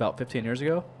drafted? About 15 years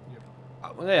ago?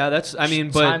 Yeah,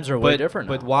 times are way different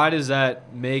now. But why does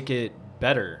that make it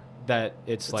better? That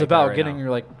it's like about right getting now?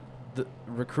 your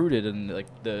recruited and like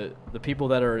the people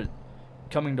that are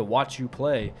coming to watch you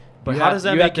play. But how does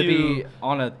that make you have to be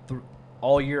on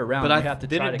all year round? But you have to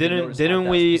didn't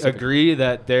we agree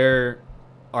that there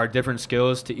are different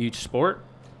skills to each sport?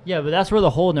 Yeah, but that's where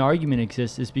the hole in the argument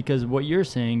exists, is because what you're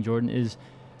saying, Jordan, is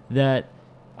that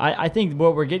I think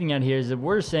what we're getting at here is that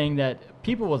we're saying that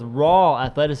people with raw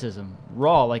athleticism,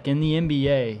 like in the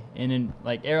NBA and in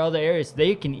like other areas,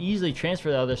 they can easily transfer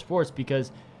to other sports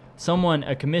because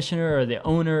a commissioner or the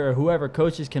owner or whoever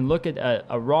coaches can look at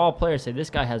a raw player and say, this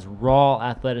guy has raw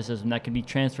athleticism that can be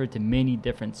transferred to many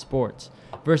different sports,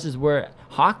 versus where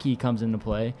hockey comes into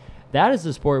play. That is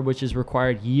the sport which has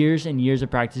required years and years of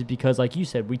practice because, like you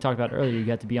said, we talked about earlier, you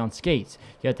have to be on skates.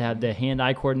 You have to have the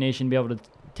hand-eye coordination to be able to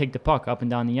take the puck up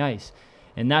and down the ice.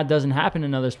 And that doesn't happen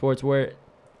in other sports where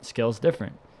skill's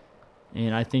different.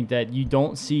 And I think that you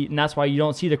don't see, and that's why you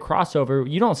don't see the crossover.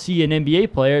 You don't see an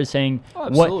NBA player saying,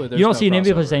 absolutely. You don't There's see no an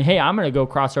NBA player crossover. saying, hey, I'm going to go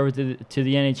crossover to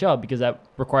the NHL, because that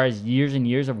requires years and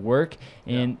years of work.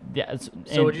 And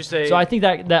So would you say? So I think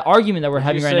that argument that we're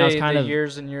having right now is kind the of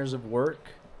years and years of work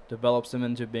develops them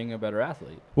into being a better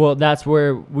athlete. Well, that's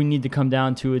where we need to come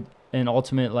down to an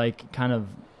ultimate, like, kind of,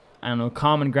 I don't know,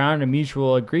 common ground, a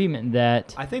mutual agreement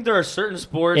that I think there are certain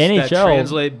sports NHL that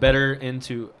translate better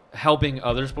into helping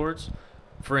other sports.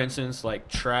 For instance, like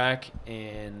track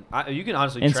and you can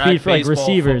honestly and track, speed for like baseball,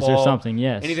 receivers football, or something.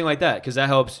 Yes, anything like that, because that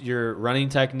helps your running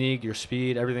technique, your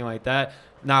speed, everything like that.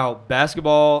 Now,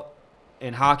 basketball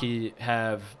and hockey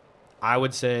have, I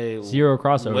would say, zero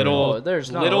crossover. Little,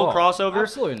 there's not little at all. crossover.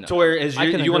 Absolutely not. To where as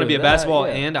I can you want to agree be a with that, basketball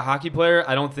yeah. and a hockey player,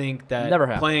 I don't think that Never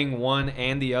happened. playing one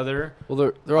and the other.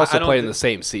 Well, they're also I don't playing thi- the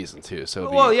same season too, so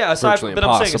it'd be Well, yeah. Aside virtually from, but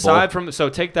I'm saying impossible. aside from, so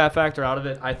take that factor out of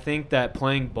it. I think that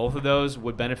playing both of those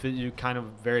would benefit you kind of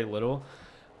very little.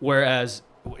 Whereas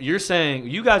you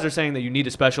guys are saying that you need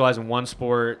to specialize in one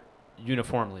sport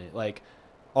uniformly, like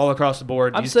all across the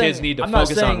board. These kids need to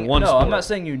focus on one sport. I'm not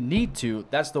saying you need to.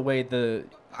 That's the way the.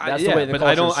 That's yeah, the way the but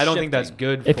I don't culture's think that's shifting.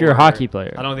 good. If for, you're a hockey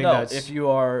player. I don't think No, that's. if you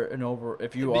are in the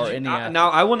athlete. now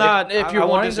I will not. If I you're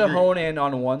won't wanting to disagree. hone in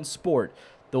on one sport,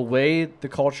 the way the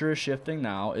culture is shifting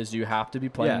now is you have to be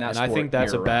playing that and sport. I think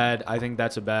that's a year-round. bad. I think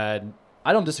that's a bad.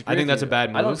 I don't disagree. I think with that's you. a bad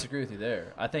I don't move. disagree with you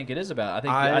there. I think it is a bad.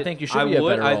 I think you should I be a would.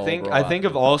 better. I think overall of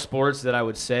athlete. all sports that I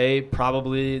would say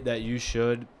probably that you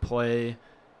should play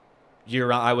year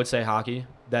round. I would say hockey.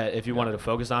 That if you wanted to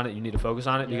focus on it, you need to focus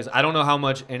on it, because I don't know how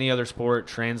much any other sport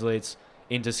translates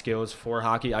into skills for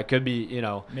hockey. I could be,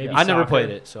 Maybe I never soccer. played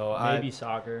it, so maybe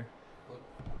soccer,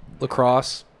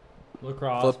 lacrosse.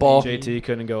 football. JT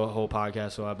couldn't go a whole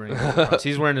podcast, so I bring it up.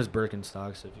 He's wearing his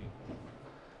Birkenstocks. If you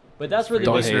But that's where the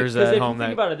Don't listeners hate. At if home you that-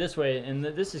 think about it this way, and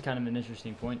this is kind of an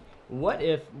interesting point. What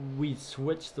if we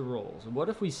switched the roles? What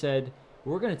if we said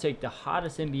we're going to take the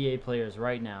hottest NBA players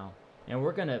right now, and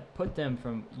we're going to put them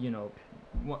from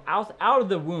out of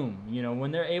the womb,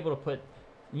 when they're able to put,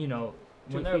 when 2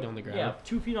 they're feet on the ground. Yeah,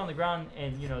 2 feet on the ground,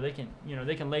 and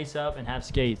they can lace up and have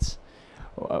skates.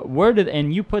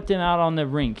 And you put them out on the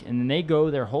rink, and then they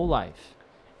go their whole life,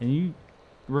 and you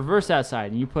reverse that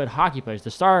side, and you put hockey players,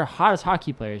 the hottest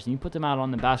hockey players, and you put them out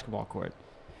on the basketball court.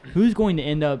 Who's going to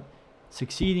end up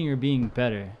succeeding or being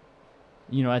better,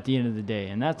 at the end of the day?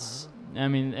 And that's,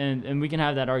 and we can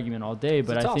have that argument all day,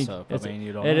 but It's a I think toss-up. it's,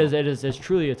 You don't it know. is it's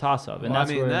truly a toss-up. And Well,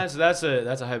 that's where,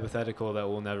 that's a hypothetical that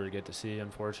we'll never get to see,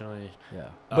 unfortunately. Yeah.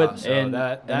 But- So and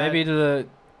that maybe to the.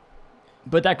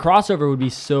 but that crossover would be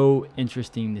so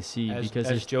interesting to see, as, because as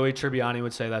there's Joey Tribbiani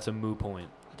would say, that's a moo point.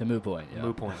 The moot point. Yeah.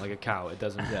 Moo point, like a cow. It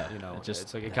doesn't. Yeah.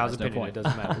 It's like a it cow's has no opinion. point. It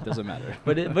doesn't matter. It doesn't matter.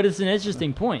 but it's an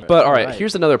interesting point. But all right, Right.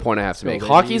 here's another point I have to Let's make. go,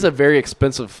 Hockey baby. is a very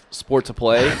expensive sport to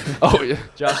play. Oh, yeah.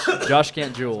 Josh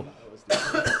can't jewel.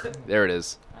 There it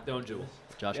is. Don't jewel.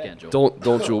 Josh can't jewel.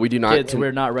 Don't jewel. We do not. Kids,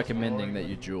 we're not recommending that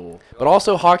you jewel. But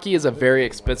also, hockey is a very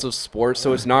expensive sport,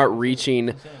 so it's not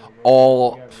reaching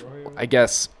all, I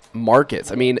guess,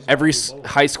 markets. I mean, every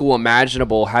high school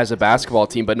imaginable has a basketball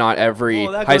team, but not every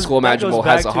Well, that high goes- school that goes imaginable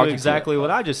back has a to hockey team. exactly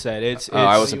what I just said. It's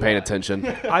I wasn't paying attention.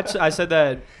 I said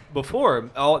that before.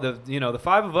 All the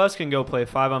five of us can go play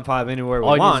 5-on-5 anywhere we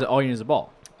All want. you need is a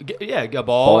ball. Yeah, a ball,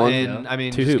 Ball and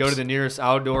and, two just go hoops. to the nearest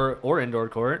outdoor or indoor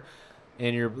court,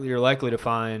 and you're likely to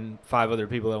find 5 other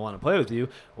people that want to play with you.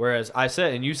 Whereas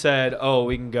you said, oh,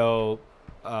 we can go.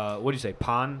 What do you say?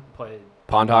 Play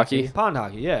Pond hockey. pond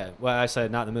hockey. Yeah. Well, I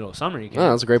said not in the middle of summer. You Oh,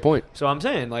 can't. that's a great point. So I'm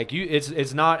saying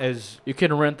it's not as. You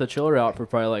can rent the chiller out for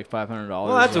probably like $500.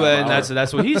 Well,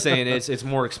 that's what he's saying. It's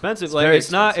more expensive. It's like very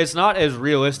it's not as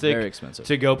realistic Very expensive.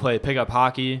 to go play pickup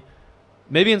hockey.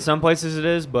 Maybe in some places it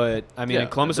is, but I mean Yeah, in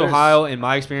Columbus, there's- Ohio, in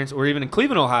my experience, or even in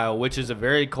Cleveland, Ohio, which is a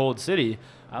very cold city,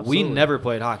 Absolutely. we never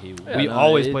played hockey. Yeah, we no,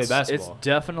 always it's- played basketball. It's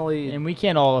definitely. and we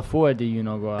can't all afford to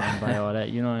go out and buy all that.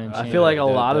 You know what I'm saying? I feel like a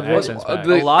lot of it. accent's back. A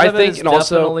lot I of it think, is and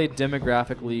also- definitely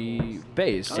demographically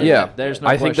based. Yeah, there's no.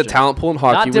 I think the question. talent pool in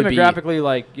hockey Not would be. demographically,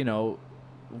 like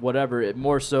whatever. It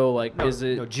more so like is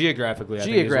it No, geographically, I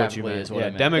think geographically is is what what you I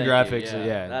meant. meant. Yeah, Thank you. demographics,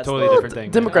 Yeah, that's totally the- different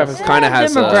thing. Demographics kind of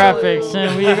has. demographics,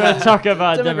 and we're going to talk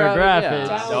about Demographic, demographics.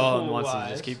 yeah. Dylan wants to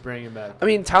just keep bringing it back. I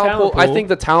mean, talent Talent pool. I pool. think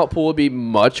the talent pool would be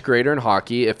much greater in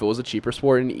hockey if it was a cheaper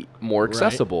sport and more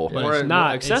accessible. But Or it's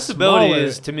not. It's accessibility smaller.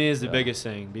 is to me is the biggest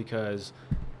thing, because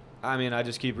I mean I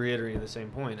just keep reiterating the same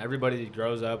point. Everybody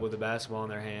grows up with a basketball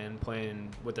in their hand, playing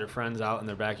with their friends out in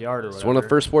their backyard or whatever. It's one of the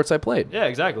first sports I played. Yeah,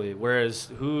 exactly. Whereas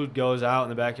who goes out in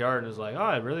the backyard and is like, oh,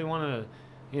 I really want to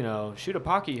shoot a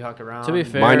pocky huck around. To be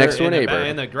fair, My next door in the neighbor.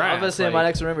 in the grass. I'm gonna say my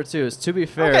next door neighbor too. Is to be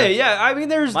fair. Okay, yeah. I mean,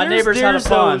 My neighbors had a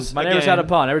pond. those, My neighbors had a again,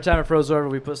 pond. Every time it froze over,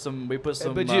 we put some. But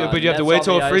you have nets to on wait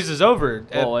till the it ice. freezes over.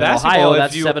 Well, in Basketball, Ohio, if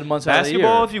that's you, 7 months out of the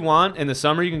basketball, year. if you want. In the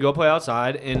summer, you can go play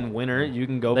outside. In winter, you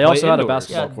can go. They play also had a indoors.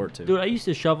 basketball court too. Dude, I used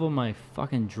to shovel my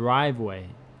fucking driveway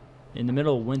in the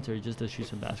middle of winter just to shoot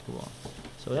some basketball.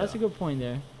 So that's a good point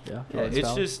there. Yeah, Yeah, that's it's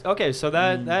valid. just okay. So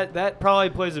that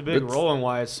probably plays a big It's- role in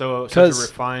why it's such a 'cause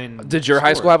refined. Did your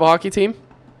high sport. school have a hockey team?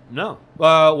 No.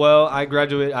 Well, I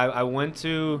graduated. I went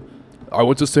to. I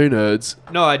went to St. Ed's.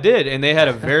 No, I did, and they had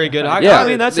a very good hockey. Yeah, I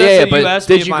mean, that's yeah, what but you asked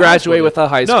me did if you my high graduate school with did. a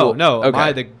high school? No.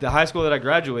 Okay. The high school that I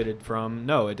graduated from,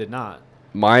 no, it did not.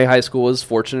 My high school was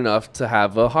fortunate enough to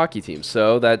have a hockey team,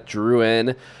 so that drew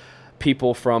in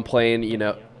people from playing,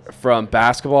 from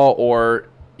basketball or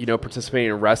participating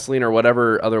in wrestling or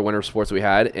whatever other winter sports we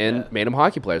had, and made them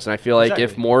hockey players. And I feel like if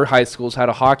Exactly. more high schools had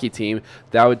a hockey team,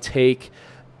 that would take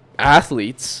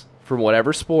athletes from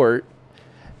whatever sport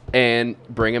and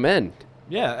bring them in.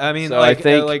 Yeah, I mean, So like,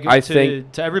 I to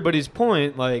think everybody's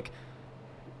point, like,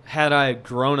 had I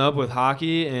grown up with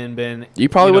hockey and been You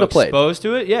probably would have played. exposed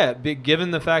to it, yeah. Given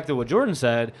the fact that what Jordan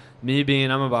said, me being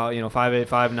I'm about 5'8",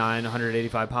 5'9",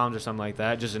 185 pounds or something like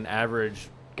that, just an average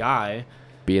guy.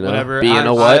 being Whatever, a I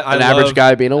what? I An average love-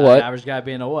 guy being a what? Average guy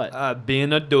being a what?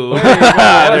 Being a dude. There you go.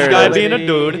 Average guy There it being a is.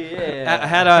 dude. Yeah.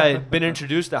 Had I been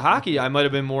introduced to hockey, I might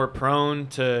have been more prone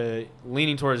to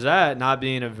leaning towards that, not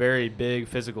being a very big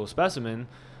physical specimen.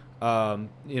 Like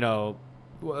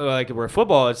where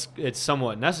football, it's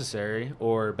somewhat necessary,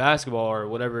 or basketball, or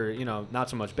whatever. Not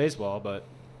so much baseball, but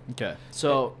Okay.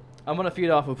 So I'm gonna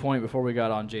feed off a point before we got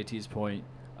on JT's point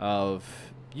of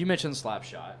you mentioned slap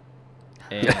shot.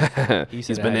 And he He's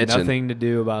said it been had itching. nothing to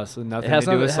do about nothing it has,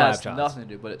 to do with it slap has shots. nothing to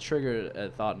do, but it triggered a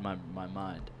thought in my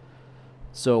mind.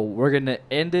 So we're gonna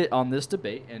end it on this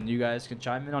debate, and you guys can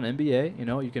chime in on NBA.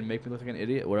 You can make me look like an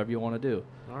idiot, whatever you want to do.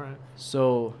 All right.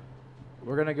 So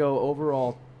we're gonna go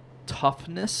overall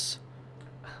toughness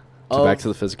So back to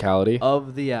the physicality.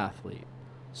 of the athlete.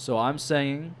 So I'm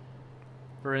saying,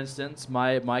 for instance,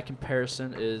 my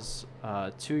comparison is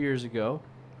 2 years ago,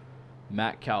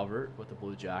 Matt Calvert with the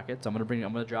Blue Jackets. I'm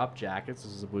gonna drop jackets.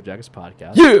 This is a Blue Jackets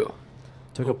podcast. Yeah.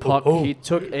 Took a puck. He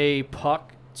took a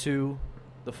puck to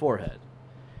the forehead.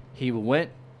 He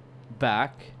went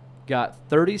back, got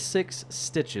 36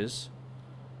 stitches.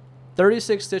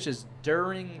 36 stitches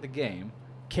during the game.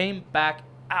 Came back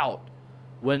out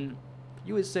when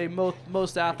you would say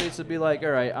most athletes would be like,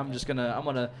 all right, I'm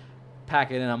gonna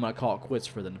pack it in. I'm gonna call it quits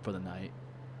for the night.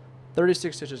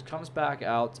 36 stitches, comes back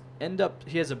out.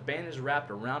 He has a bandage wrapped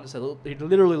around his head. He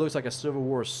literally looks like a Civil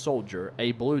War soldier,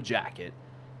 a Blue Jacket.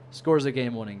 Scores a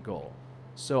game-winning goal.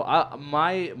 So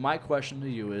my question to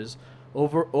you is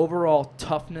overall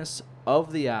toughness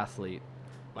of the athlete.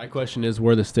 My question is,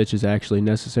 were the stitches actually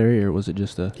necessary, or was it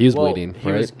just a? He was Well, bleeding, He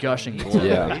right? was gushing blood.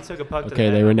 Yeah. He took a puck to Okay,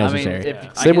 the they head. were I mean, necessary.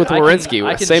 Same with Werenski.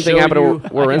 I can Same thing show happened to you- I can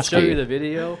show Werenski. you the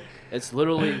video. It's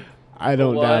literally I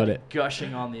don't blood doubt it.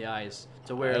 gushing on the ice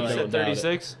to where You like, said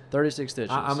 36? 36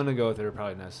 stitches. I'm gonna go with they're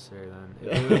probably necessary then.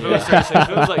 If it was 36, if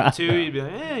it was like 2, you'd be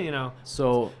like,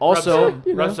 So also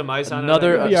rub some ice on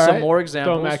another it. Be all some right. more Throw 'em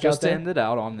examples back just out to there. end it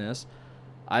out on this.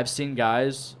 I've seen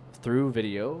guys through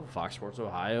video, Fox Sports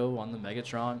Ohio on the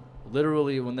Megatron.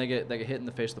 Literally, when they get hit in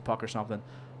the face with the puck or something,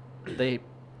 they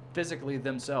physically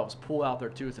themselves pull out their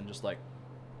tooth and just like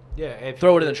Yeah,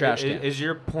 throw it in the trash can. Is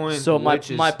your point? So my which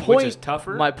is, point which is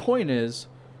tougher? My point is,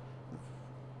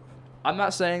 I'm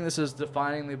not saying this is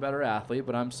defining the better athlete,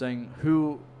 but I'm saying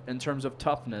who, in terms of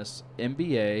toughness,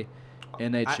 NBA,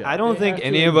 NHL. I don't They think have to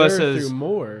any of us endure has. through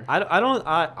more.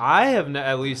 I have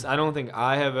at least. I don't think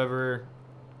I have ever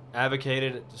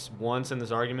advocated just once in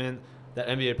this argument that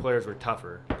NBA players were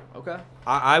tougher. Okay.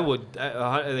 I would.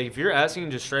 Like, if you're asking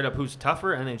just straight up who's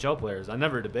tougher, NHL players. I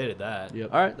never debated that.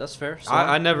 Yep. All right, that's fair. So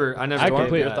I never. I debated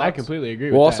completely, that. I completely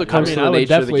agree. Well, with also that. comes I mean, to the I would nature of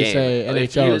the definitely game. say If it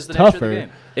NHL is is the nature of the tougher.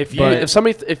 game.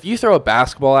 If you throw a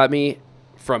basketball at me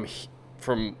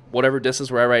from whatever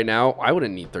distance we're at right now, I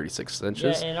wouldn't need 36 Yeah,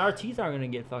 inches. and our teeth aren't gonna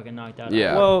get fucking knocked out.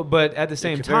 Yeah. Well, but at the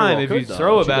same could very time, well if you could, though.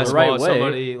 throw a If you go the basketball right at way.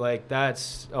 somebody, like,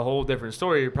 that's a whole different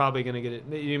story. You're probably gonna get it.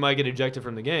 You might get ejected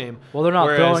from the game. Well, they're not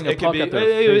Whereas throwing a it could puck be, at their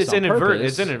face it's on inadvertent.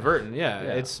 purpose. It's inadvertent. Yeah,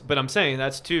 Yeah. But I'm saying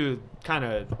that's too kind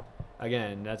of.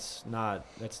 Again, that's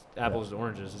apples to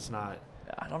oranges. It's not.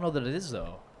 I don't know that it is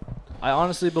though. I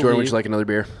honestly believe. Jordan, would you like another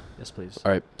beer? Yes, please.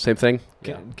 All right, same thing.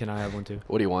 Can I have one too?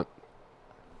 What do you want?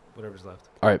 Whatever's left.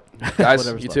 All right, guys,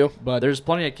 Whatever's you left. too. But There's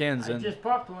plenty of cans I in. just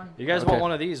popped one. You guys Okay. want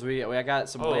one of these? I got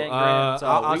some land grant.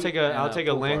 I'll wheat take a and I'll take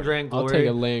a pulled land pork. grant I'll glory. take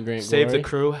a land grant. Save the glory.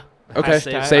 crew. Okay,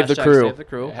 Hashtag- save the crew. Save the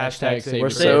crew. Hashtag save We're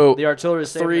the saving- crew. So the artillery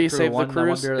is saving 3 the crew, save the one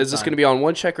crews. beer at a Is this time. going to be on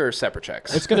one check or separate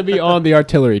checks? It's going to be on the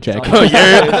artillery check. It's on the It's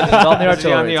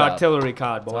artillery. on the top. artillery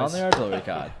cod, It's on boys. the artillery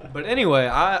card. But anyway,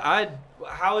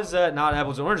 how is that not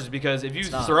apples and oranges? Because if you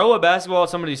not. throw a basketball at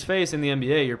somebody's face in the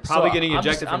NBA, you're probably getting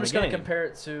ejected I'm from just the gonna game. compare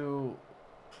it to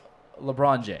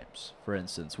LeBron James, for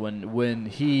instance, when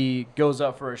he goes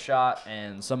up for a shot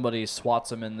and somebody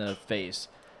swats him in the face.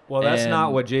 Well, that's not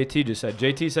And- what JT just said.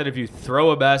 JT said if you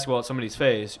throw a basketball at somebody's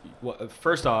face,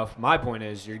 first off, my point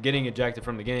is you're getting ejected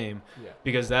from the game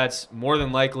because that's more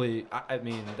than likely. I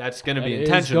mean, that's going to be It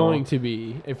intentional. is going to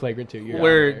be a flagrant 2. You're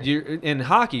Where out there. you in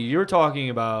hockey, you're talking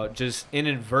about just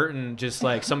inadvertent, just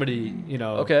like somebody,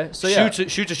 Okay, so yeah.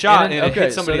 shoots a shot and it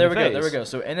hits somebody so there in we the go. face. There we go.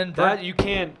 So That you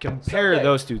can't compare okay.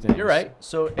 those two things. You're right.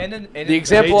 So The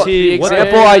example, JT, the what-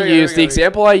 example Here I we go, used, the here we go.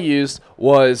 example I used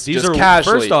was These just are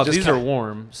casually. first off, just these are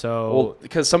warm. So well,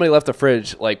 because somebody left the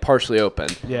fridge like partially open.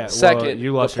 yeah. Second, well,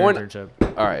 you lost the your point. internship.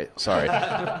 All right, sorry.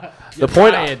 The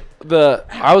point,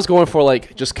 I was going for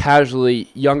like just casually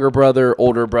younger brother,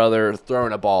 older brother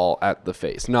throwing a ball at the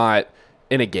face, not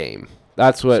in a game.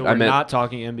 That's what So I we're meant. not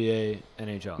talking NBA,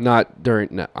 NHL. Not during.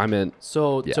 No, I meant.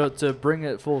 So Yeah. to bring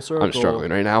it full circle. I'm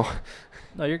struggling right now.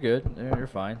 No, you're good. You're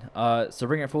fine. So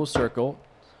bring it full circle.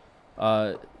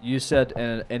 You said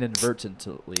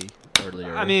inadvertently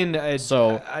earlier. I mean,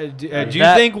 So, do you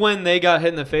that- think when they got hit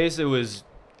in the face, it was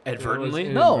advertently?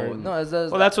 no. Well,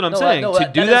 that's what I'm no, saying.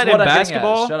 To do that is in what I'm getting at.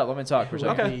 basketball? Shut up. Let me talk for a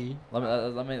second. Okay.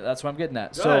 Let me. That's what I'm getting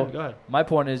at. Go So ahead, go ahead. my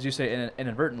point is, you say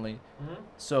inadvertently. Mhm.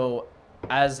 So,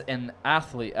 as an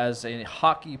athlete, as a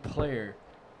hockey player,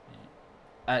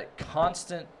 at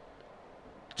constant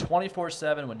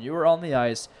 24/7 when you are on the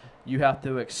ice, you have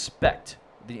to expect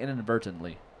the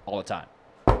inadvertently all the time.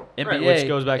 NBA, which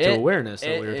goes back to awareness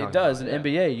that we were it talking does. about, In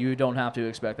NBA, you don't have to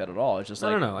expect that at all. It's just No,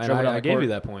 like no, no. And dribble down I the gave court. you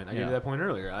that point. I gave Yeah. you that point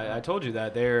earlier. I told you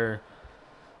that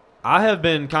I have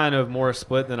been kind of more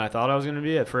split than I thought I was going to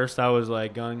be. At first, I was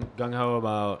like gung ho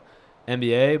about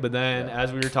NBA, but then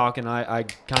as we were talking, I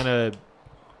kind of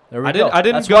There we I go.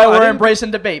 didn't That's go- why I we're didn't-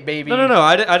 embracing debate, baby. no.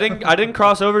 I didn't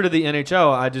cross over to the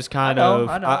NHL. I just kind of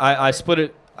I know. I split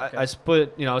it. Okay. I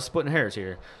split I was splitting hairs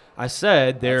here. I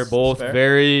said they're That's both fair.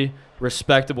 very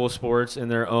respectable sports in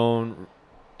their own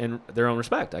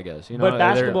respect, I guess. You know, But they're-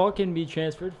 basketball can be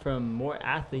transferred from more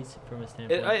athletes from a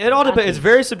standpoint. It all depends. It's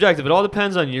very subjective. It all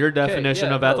depends on your Okay, definition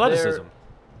yeah, of no, athleticism.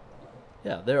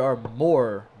 Yeah, there are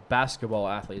more basketball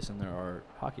athletes than there are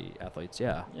hockey athletes.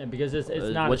 Yeah. Yeah, because it's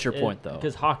not. What's your as- point, though?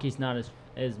 Because hockey's not as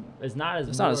It's not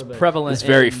as more of a- prevalent. It's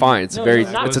very in- fine. It's No, very.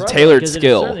 it's not It's a prevalent tailored because it's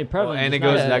skill. certainly prevalent, And just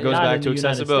that not goes in back the to United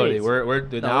accessibility. States. We're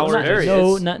No, now it's we're not there. just- No,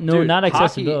 it's- not- no, dude, not hockey-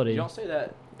 accessibility. You don't say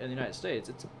that in the United States.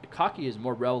 Hockey is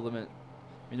more relevant in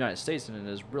the United States than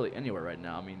it is really anywhere right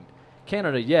now. I mean,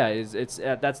 Canada, yeah, it's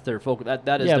that's their focus.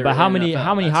 That is Yeah, their but how many NFL.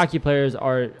 how many That's- hockey players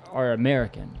are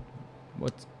American?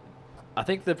 What's I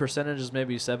think the percentage is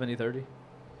maybe 70-30.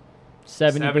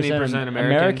 70%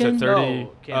 American to 30.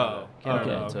 No, Canada,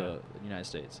 Canada okay. to the United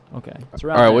States. Okay. It's All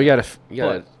around right, there. we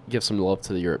gotta give some love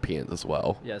to the Europeans as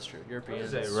well. Yeah, that's true.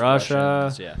 Europeans, Say Russia.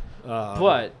 Russians, yeah. But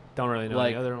But don't really know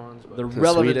like, the other ones. But. the To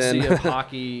relevancy Sweden. of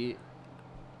hockey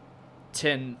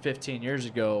 10, 15 years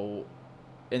ago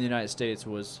in the United States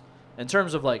was, in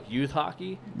terms of like youth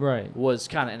hockey, Right. was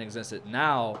kind of inexistent.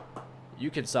 Now you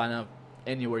can sign up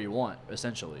anywhere you want,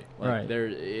 essentially. Like Right.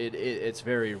 it's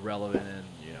very relevant, and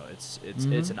you know it's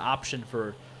Mhm. an option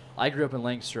for. I grew up in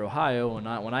Lancaster, Ohio, and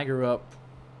when I grew up,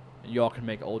 you all can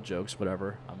make old jokes,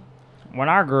 whatever. When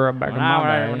I grew up back in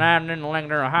my day, when I'm in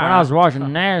Lancaster, Ohio, when I was watching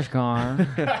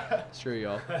NASCAR, it's true,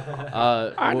 y'all.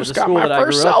 I well, just the got school my that I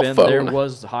first grew up cell in, there phone.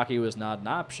 was hockey was not an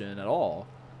option at all,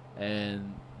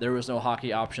 and there was no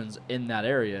hockey options in that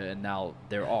area, and now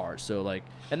there are. So like,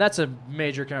 and that's a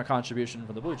major kind of contribution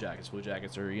from the Blue Jackets. Blue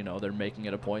Jackets are, you know, they're making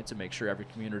it a point to make sure every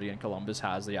community in Columbus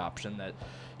has the option that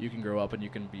you can grow up and you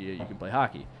can play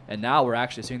hockey. And now we're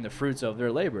actually seeing the fruits of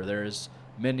their labor. There's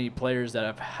many players that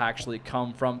have actually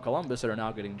come from Columbus that are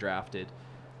now getting drafted.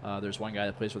 There's one guy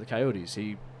that plays for the Coyotes.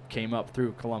 He came up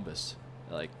through Columbus.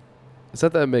 Like, Is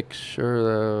that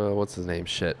what's his name?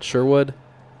 Sherwood?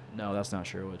 no, that's not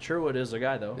Sherwood. Sherwood is a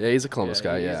guy though. Yeah, he's a Columbus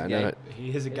guy. he's Yeah, a I gay. know. He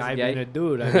is a He's guy gay. being a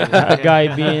dude. I that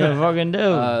guy being a fucking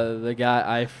dude. The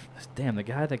guy the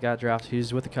guy that got drafted.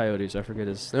 He's with the Coyotes. I forget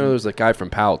his. No, there's a guy from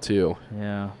Powell too,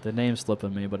 Yeah, the name's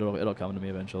slipping me, but it'll come to me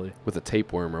eventually. with a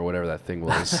tapeworm or whatever that thing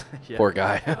was. Yeah. Poor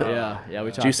guy. Yeah. We. Did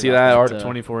you talked see about that that, article?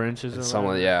 24 inches. Or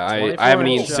Someone, whatever. yeah. 24 I haven't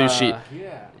eaten inch, sushi.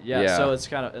 Yeah, so it's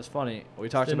funny. We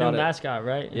talked the about new it. mascot,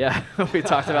 right? Yeah, we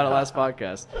talked about it last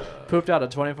podcast. Pooped out a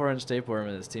 24-inch tapeworm,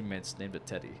 and his teammates named it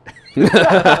Teddy.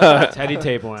 Teddy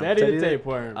tapeworm. Teddy the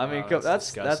tapeworm. I mean,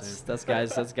 that's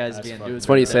guys being dudes. It's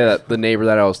funny you say that. The neighbor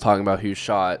that I was talking about who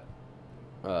shot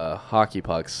hockey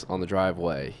pucks on the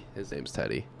driveway, his name's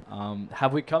Teddy.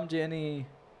 Have we come to any?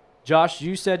 Josh,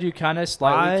 you said you kind of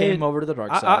slightly came over to the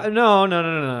dark side.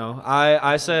 No.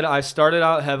 I said I started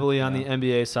out heavily on the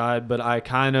NBA side, but I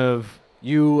kind of.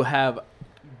 You have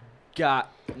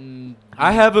got.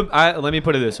 Let me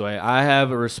put it this way. I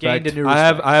have a respect. Gained a new I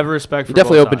respect. have a respect for You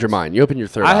definitely both opened your sides. mind. You opened your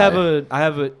third I eye.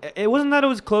 have a. It wasn't that it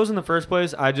was closed in the first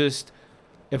place.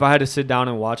 If I had to sit down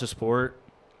and watch a sport,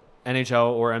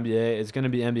 NHL or NBA, it's going to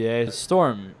be NBA.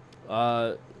 Storm,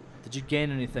 did you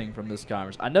gain anything from this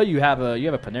conversation? I know you have a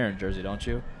Panarin jersey, don't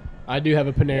you? I do have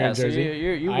a Panarin So jersey.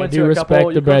 you I went do to a respect couple.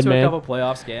 the You bread went to a man. couple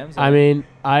playoffs games. I mean,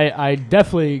 I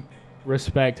definitely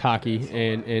respect hockey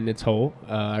in its whole.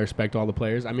 I respect all the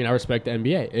players. I mean, I respect the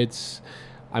NBA. It's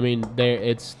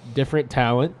different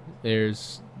talent.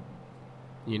 There's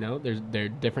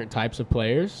different types of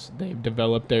players. They've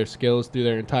developed their skills through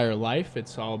their entire life.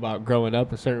 It's all about growing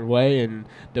up a certain way and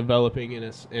developing in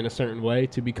a certain way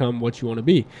to become what you want to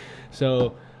be.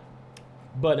 So,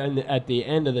 but at the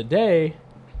end of the day,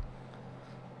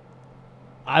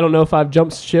 I don't know if I've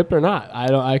jumped ship or not.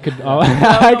 I could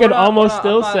almost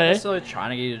still I'm say. not necessarily trying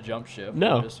to get you to jump ship.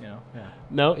 No. Just, yeah.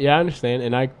 No, yeah, I understand,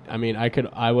 and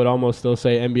I would almost still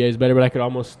say NBA is better, but I could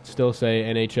almost still say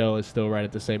NHL is still right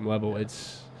at the same level.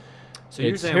 So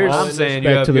you're it's saying, all I'm in saying you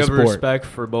respect have, to you the have sport. respect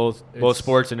for both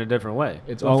sports in a different way.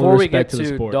 It's all Before in we get respect to the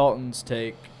to sport. Dalton's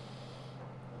take,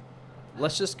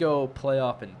 let's just go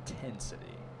playoff intensity.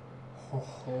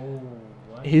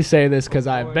 He's saying this because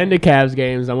I've been to Cavs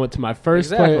games. I went to my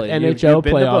first NHL You've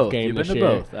been to playoff both. game You've this been to year.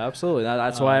 both. Absolutely.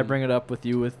 That's why I bring it up with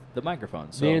you with the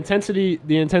microphone. So. The intensity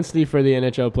for the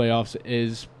NHL playoffs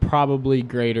is probably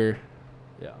greater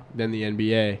than the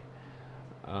NBA.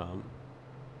 I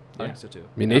think so too.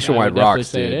 I mean, Nationwide I would rocks,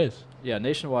 say dude. it is. Yeah,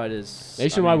 Nationwide is.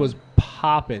 Nationwide was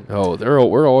popping. Oh,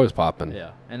 we're always popping.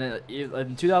 Yeah, and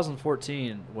in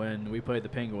 2014 when we played the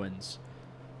Penguins,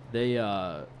 they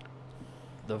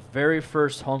the very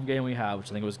first home game we had, which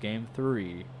I think was Game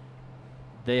 3,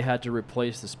 they had to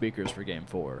replace the speakers for Game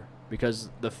 4 because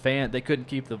they couldn't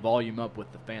keep the volume up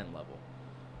with the fan level,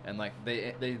 and like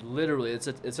they literally it's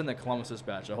in the Columbus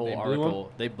Dispatch, a whole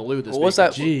article. They blew the. What was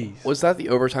that? Jeez. Was that the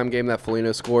overtime game that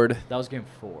Foligno scored? That was Game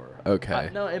 4. Okay.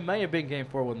 No, it may have been Game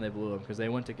 4 when they blew them because they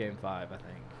went to Game 5, I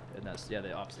think, and that's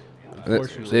they opposite.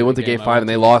 They went to Game 5 and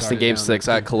they lost in Game 6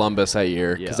 at Columbus that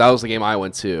year because Yeah. that was the game I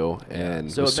went to and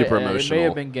it was super emotional. It may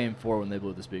have been Game 4 when they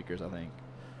blew the speakers, I think.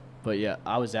 But yeah,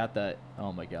 I was at that.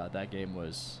 Oh my God, that game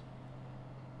was.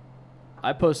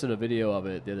 I posted a video of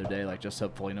it the other day, like just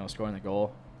of Foligno scoring the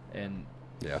goal, and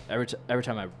every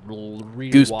time I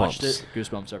rewatched it,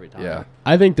 goosebumps every time. Yeah,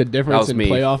 I think the that difference was in me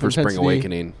playoff for Spring intensity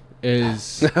Awakening.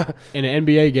 is in an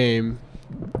NBA game,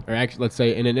 or actually, let's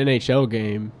say in an NHL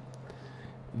game,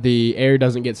 the air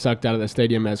doesn't get sucked out of the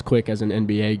stadium as quick as an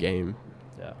NBA game.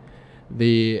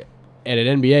 Yeah. At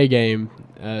an NBA game,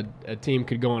 a team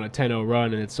could go on a 10-0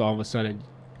 run and it's all of a sudden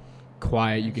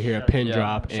quiet. You can hear a pin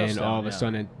drop, and all of a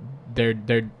sudden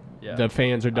the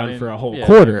fans are done for a whole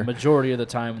quarter. Majority of the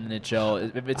time in the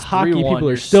NHL, if it's hockey 3-1, people are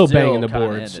you're still banging the kinda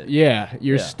boards. in it. Yeah,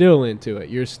 you're still into it.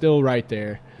 You're still right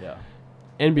there. Yeah.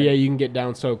 NBA, you can get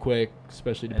down so quick,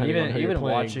 especially depending on who you're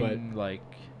playing. Watching like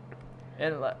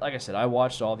I said, I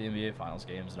watched all the NBA Finals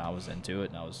games and I was into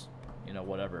it and I was,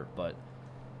 whatever. But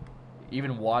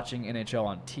even watching NHL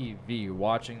on TV,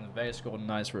 watching the Vegas Golden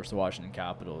Knights versus the Washington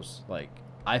Capitals, like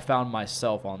I found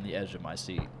myself on the edge of my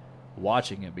seat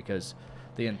watching it because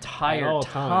the entire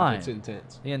time it's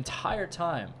intense. The entire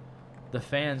time, the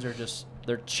fans are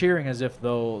they're cheering as if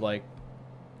though like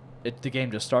the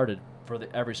game just started for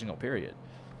every single period.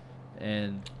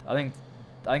 And I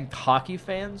think hockey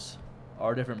fans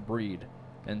are a different breed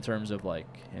in terms of like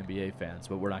NBA fans,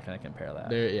 but we're not going to compare that.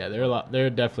 They're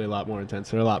definitely a lot more intense.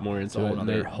 They're a lot more into it.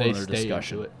 They stay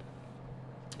discussion. into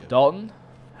it. Dalton,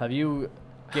 have you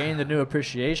gained a new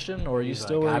appreciation, or are you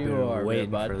still where I've you been are? waiting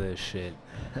bud? for this shit.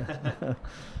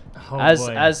 Boy.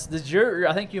 I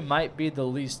think you might be the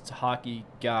least hockey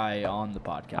guy on the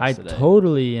podcast I today.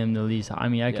 totally am the least. I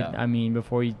mean, Yeah. I mean,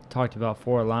 before you talked about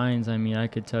 4 lines, I mean, I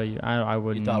could tell you, I You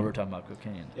wouldn't. thought we were talking about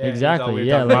cocaine. Exactly.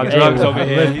 Yeah. Like drugs over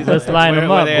here. Let's line them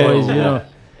up, boys.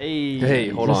 Hey,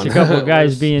 hold just on. a couple of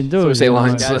guys being So we dudes. say you know.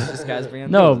 lines. Guys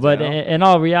being No, dudes, but in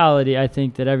all reality, I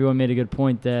think that everyone made a good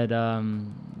point that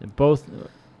both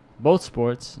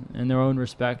sports, in their own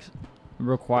respects,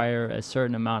 require a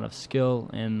certain amount of skill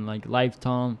and like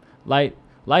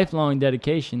lifelong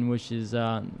dedication, which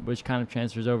kind of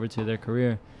transfers over to their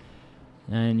career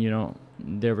and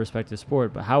their respective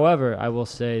sport. But however, I will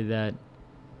say that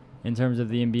in terms of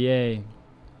the NBA,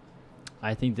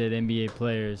 I think that NBA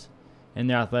players and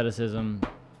their athleticism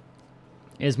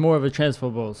is more of a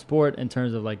transferable sport in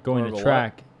terms of like going More of to a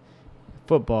track,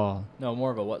 football. No,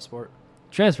 more of a what sport?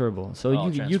 Transferable. So Oh,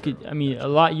 you could transferable, I mean a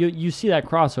lot you see that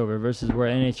crossover versus where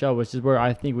NHL, which is where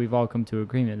I think we've all come to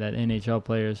agreement that NHL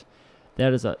players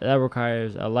that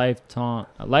requires a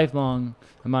lifelong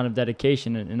amount of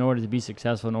dedication in order to be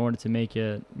successful, in order to make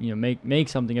make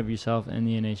something of yourself in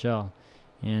the NHL.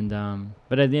 And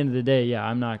but at the end of the day, yeah,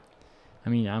 I'm a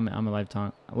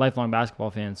lifelong basketball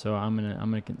fan, so I'm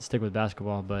gonna stick with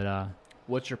basketball. But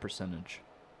What's your percentage?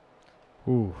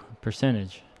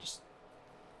 Percentage.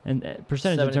 And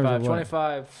percentage in terms 75, of what?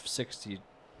 25, 60,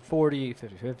 40,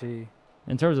 50, 50.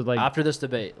 In terms of like After this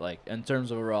debate, like in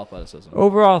terms of overall athleticism.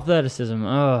 overall athleticism.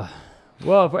 Well,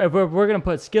 if we're gonna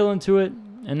put skill into it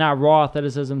and not raw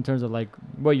athleticism in terms of like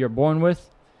what you're born with.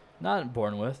 Not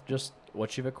born with, just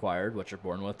what you've acquired, what you're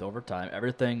born with over time.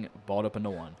 Everything balled up into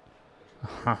one.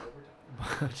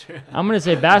 I'm gonna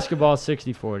say basketball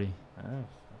 60-40, Oh,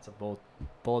 that's a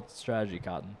bold strategy,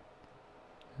 Cotton.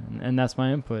 and that's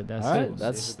my input. That's All right, it.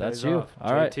 that's you.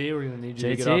 All right. JT, we're gonna need you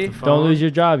to get JT? off the phone. Don't lose your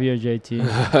job here,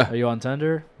 JT. Are you on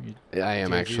Tinder? Yeah, I am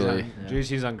JT's actually. on-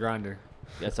 JT's on Grinder.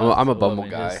 That's I'm a awesome. Bumble I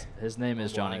mean, guy. His name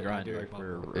is Johnny I Grind. do Like, like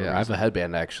for a Yeah, I have a reason.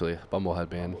 headband actually, Bumble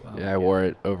headband. Bumble, Yeah, I wore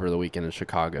it over the weekend in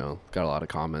Chicago. Got a lot of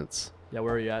comments. Yeah,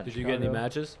 where are you at? Did you get any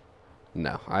matches?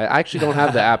 No, I actually don't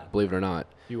have the app. Believe it or not,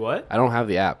 You what? I don't have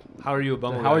the app. How are you a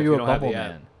Bumble? How guy are if you a don't have the Bumble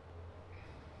app? man?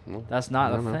 Well, That's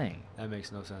not I a don't know. thing. That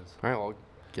makes no sense. All right, well,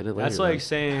 get it later. That's like then.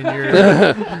 saying you're.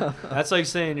 That's like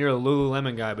saying you're a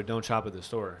Lululemon guy, but don't shop at the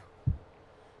store.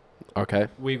 Okay.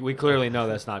 We clearly know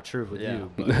that's not true with Yeah,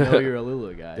 you. you But know you're a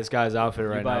Lulu guy. this guy's outfit You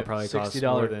right buy now probably costs $60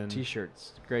 more than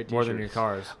t-shirts. Great t-shirts. more than your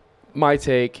cars. My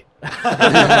take.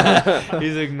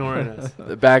 He's ignoring us.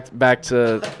 Back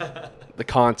to the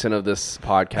content of this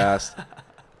podcast.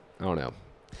 I don't know.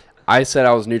 I said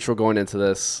I was neutral going into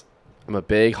this. I'm a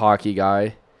big hockey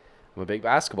guy. I'm a big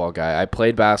basketball guy. I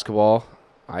played basketball.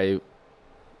 I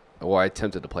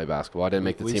attempted to play basketball. I didn't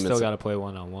make the we team. still got to play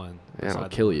 1-on-1. Yeah, I'll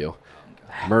kill you,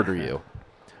 murder you.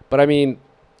 But I mean,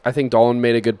 I think Dolan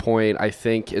made a good point. I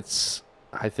think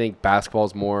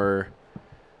basketball's more.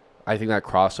 I think that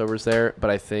crossover's there, but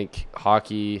I think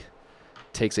hockey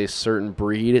takes a certain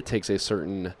breed. It takes a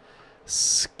certain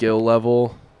skill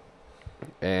level,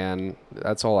 and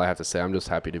that's all I have to say. I'm just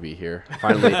happy to be here.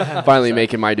 Finally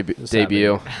making my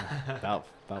debut. About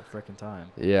freaking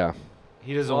time. Yeah.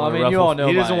 He doesn't Well, I want to mean, you all ruffle. know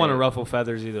He doesn't my- want to ruffle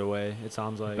feathers either way. It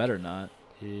sounds like Better not.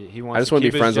 he wants. just to wanna be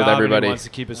keep his friends with job and everybody. He wants to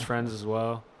keep his friends as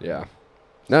well. Yeah.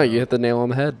 No, you hit the nail on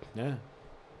the head. Yeah.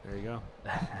 There you go.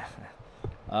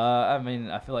 I mean,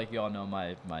 I feel like you all know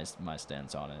my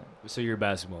stance on it. So you're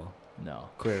basketball. No.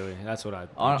 Clearly, that's what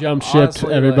I. Jump ship,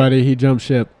 Honestly, everybody. like, He jumped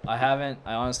ship. I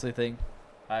honestly think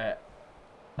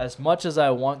as much as I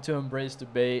want to embrace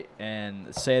debate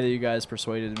and say that you guys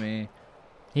persuaded me,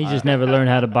 He just never learned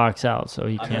how to box out, so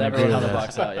he I've can't never agree learned with how to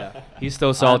that. box out. Yeah. He's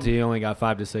still salty. He only got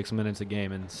 5 to 6 minutes a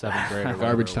game in 7th grade. Or whatever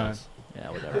Garbage it time. was. Yeah,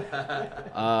 whatever.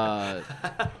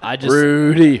 I just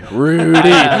Rudy.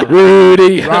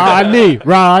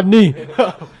 Rodney.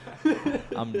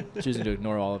 I'm choosing to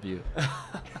ignore all of you.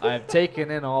 I've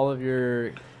taken in all of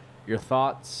your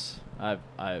thoughts.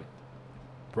 I've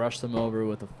brushed them over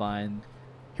with a fine.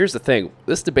 Here's the thing.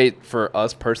 This debate for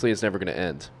us personally is never going to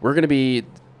end. We're going to be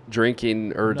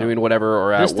drinking or doing whatever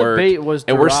or This at work, debate was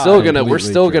and we're derived- still gonna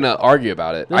Completely argue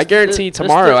about it. I This- guarantee this-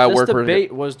 tomorrow at this work we're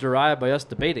debate was derived by us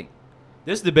debating.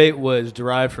 This debate was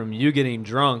derived from you getting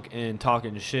drunk and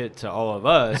talking shit to all of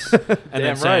us, and then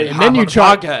Damn saying, right. And then you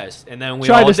tried- podcast, and then we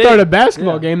Tried all to start did. a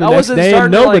basketball game the I next wasn't day, and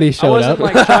starting to, nobody like, showed up.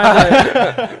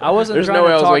 I wasn't There's trying no to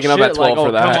way I was talk waking up shit at 12 like, for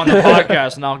oh, that. come on the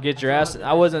podcast and I'll get your ass.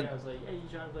 I wasn't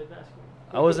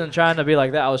trying to be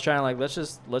like that. I was trying to like let's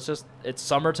just it's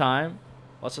summertime.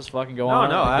 Let's just fucking go on.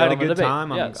 No, and I go had a on good debate.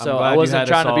 time. Yeah, I'm so glad I you wasn't had us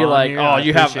trying to be all on like, here. oh, I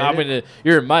you have. appreciate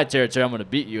You're in my territory. I'm gonna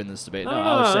beat you in this debate. No,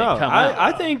 I was saying, come on.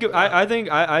 I think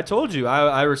I told you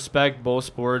I respect both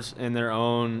sports in their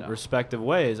own respective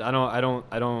ways. I don't.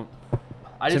 I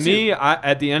To did me, too.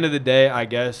 at the end of the day, I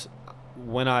guess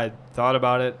when I thought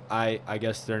about it, I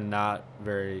guess they're not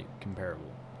very comparable.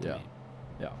 To Yeah. me.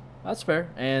 Yeah, that's fair.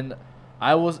 And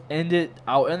I'll end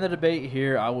the debate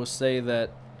here. I will say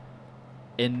that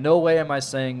in no way am I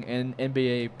saying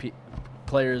NBA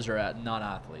players are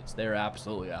non-athletes. They are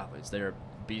absolutely athletes. They are a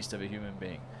beast of a human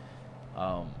being.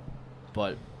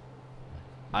 But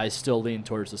I still lean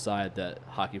towards the side that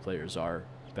hockey players are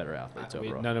better athletes I mean,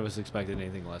 overall. none of us expected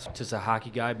anything less. Just a hockey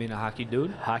guy being a hockey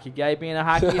dude. Hockey guy being a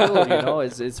hockey dude, you know,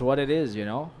 it's what it is, you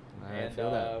know. I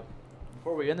feel that.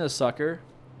 Before we end this sucker,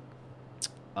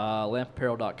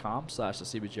 lampapparel.com/the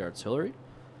CBJ Artillery.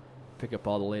 Pick up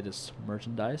all the latest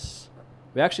merchandise.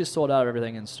 We actually sold out of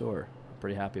everything in store. I'm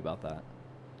pretty happy about that.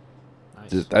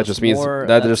 Nice. That just means more-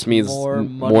 that that's just means more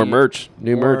more money- merch,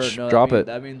 new merch. no, Drop it.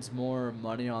 That means more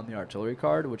money on the artillery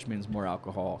card, which means more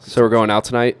alcohol. So we're going out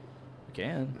tonight. We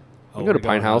can. We'll go to we're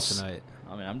going Pine out House. tonight.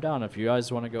 I mean, I'm down if you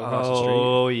guys want to go across the street.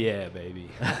 Oh yeah, baby.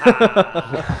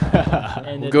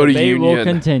 And We'll the go to debate will Union.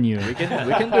 continue. We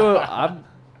can do it.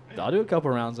 I'll do a couple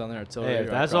rounds on the artillery. Hey, if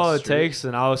or that's across all the it street. takes,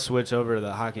 then I'll switch over to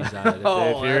the hockey side. If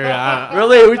Oh, you're,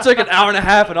 really? We took an hour and a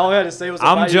half, and all we had to say was,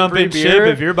 I'm jumping ship.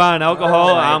 If you're buying alcohol,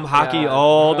 Oh, my I'm hockey God.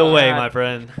 all the way, God. my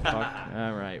friend.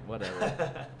 All right,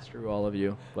 whatever. Screw all of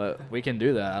you, but we can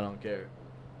do that. I don't care.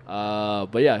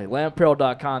 But yeah,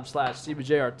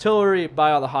 lampapparel.com/CBJ Artillery.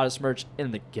 Buy all the hottest merch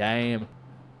in the game.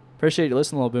 Appreciate you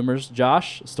listening, little boomers.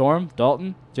 Josh, Storm,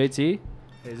 Dalton, JT.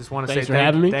 Hey, just want to Thanks say for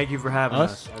having me. Thank you for having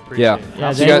Us? us. I appreciate Yeah. it.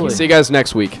 Yeah, See, thank you. see you guys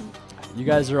next week. You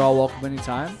guys are all welcome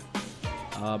anytime.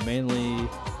 Mainly,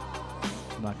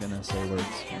 I'm not gonna say words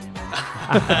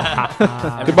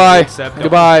anymore. Goodbye. Except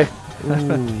Goodbye.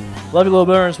 Love you, little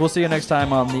boomers. We'll see you next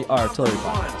time on the Artillery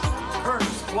Podcast.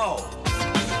 Curtis Flow.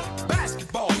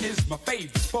 Basketball is my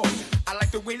favorite sport. I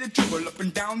like the way they dribble up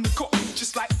and down the court.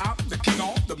 Just like I'm the king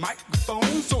on the microphone.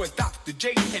 So it's Dr.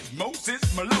 J and Moses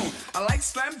Malone. I like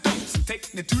slam dunks and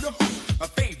taking it to the hoop. My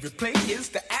favorite play is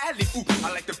the alley-oop.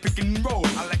 I like the pick and roll.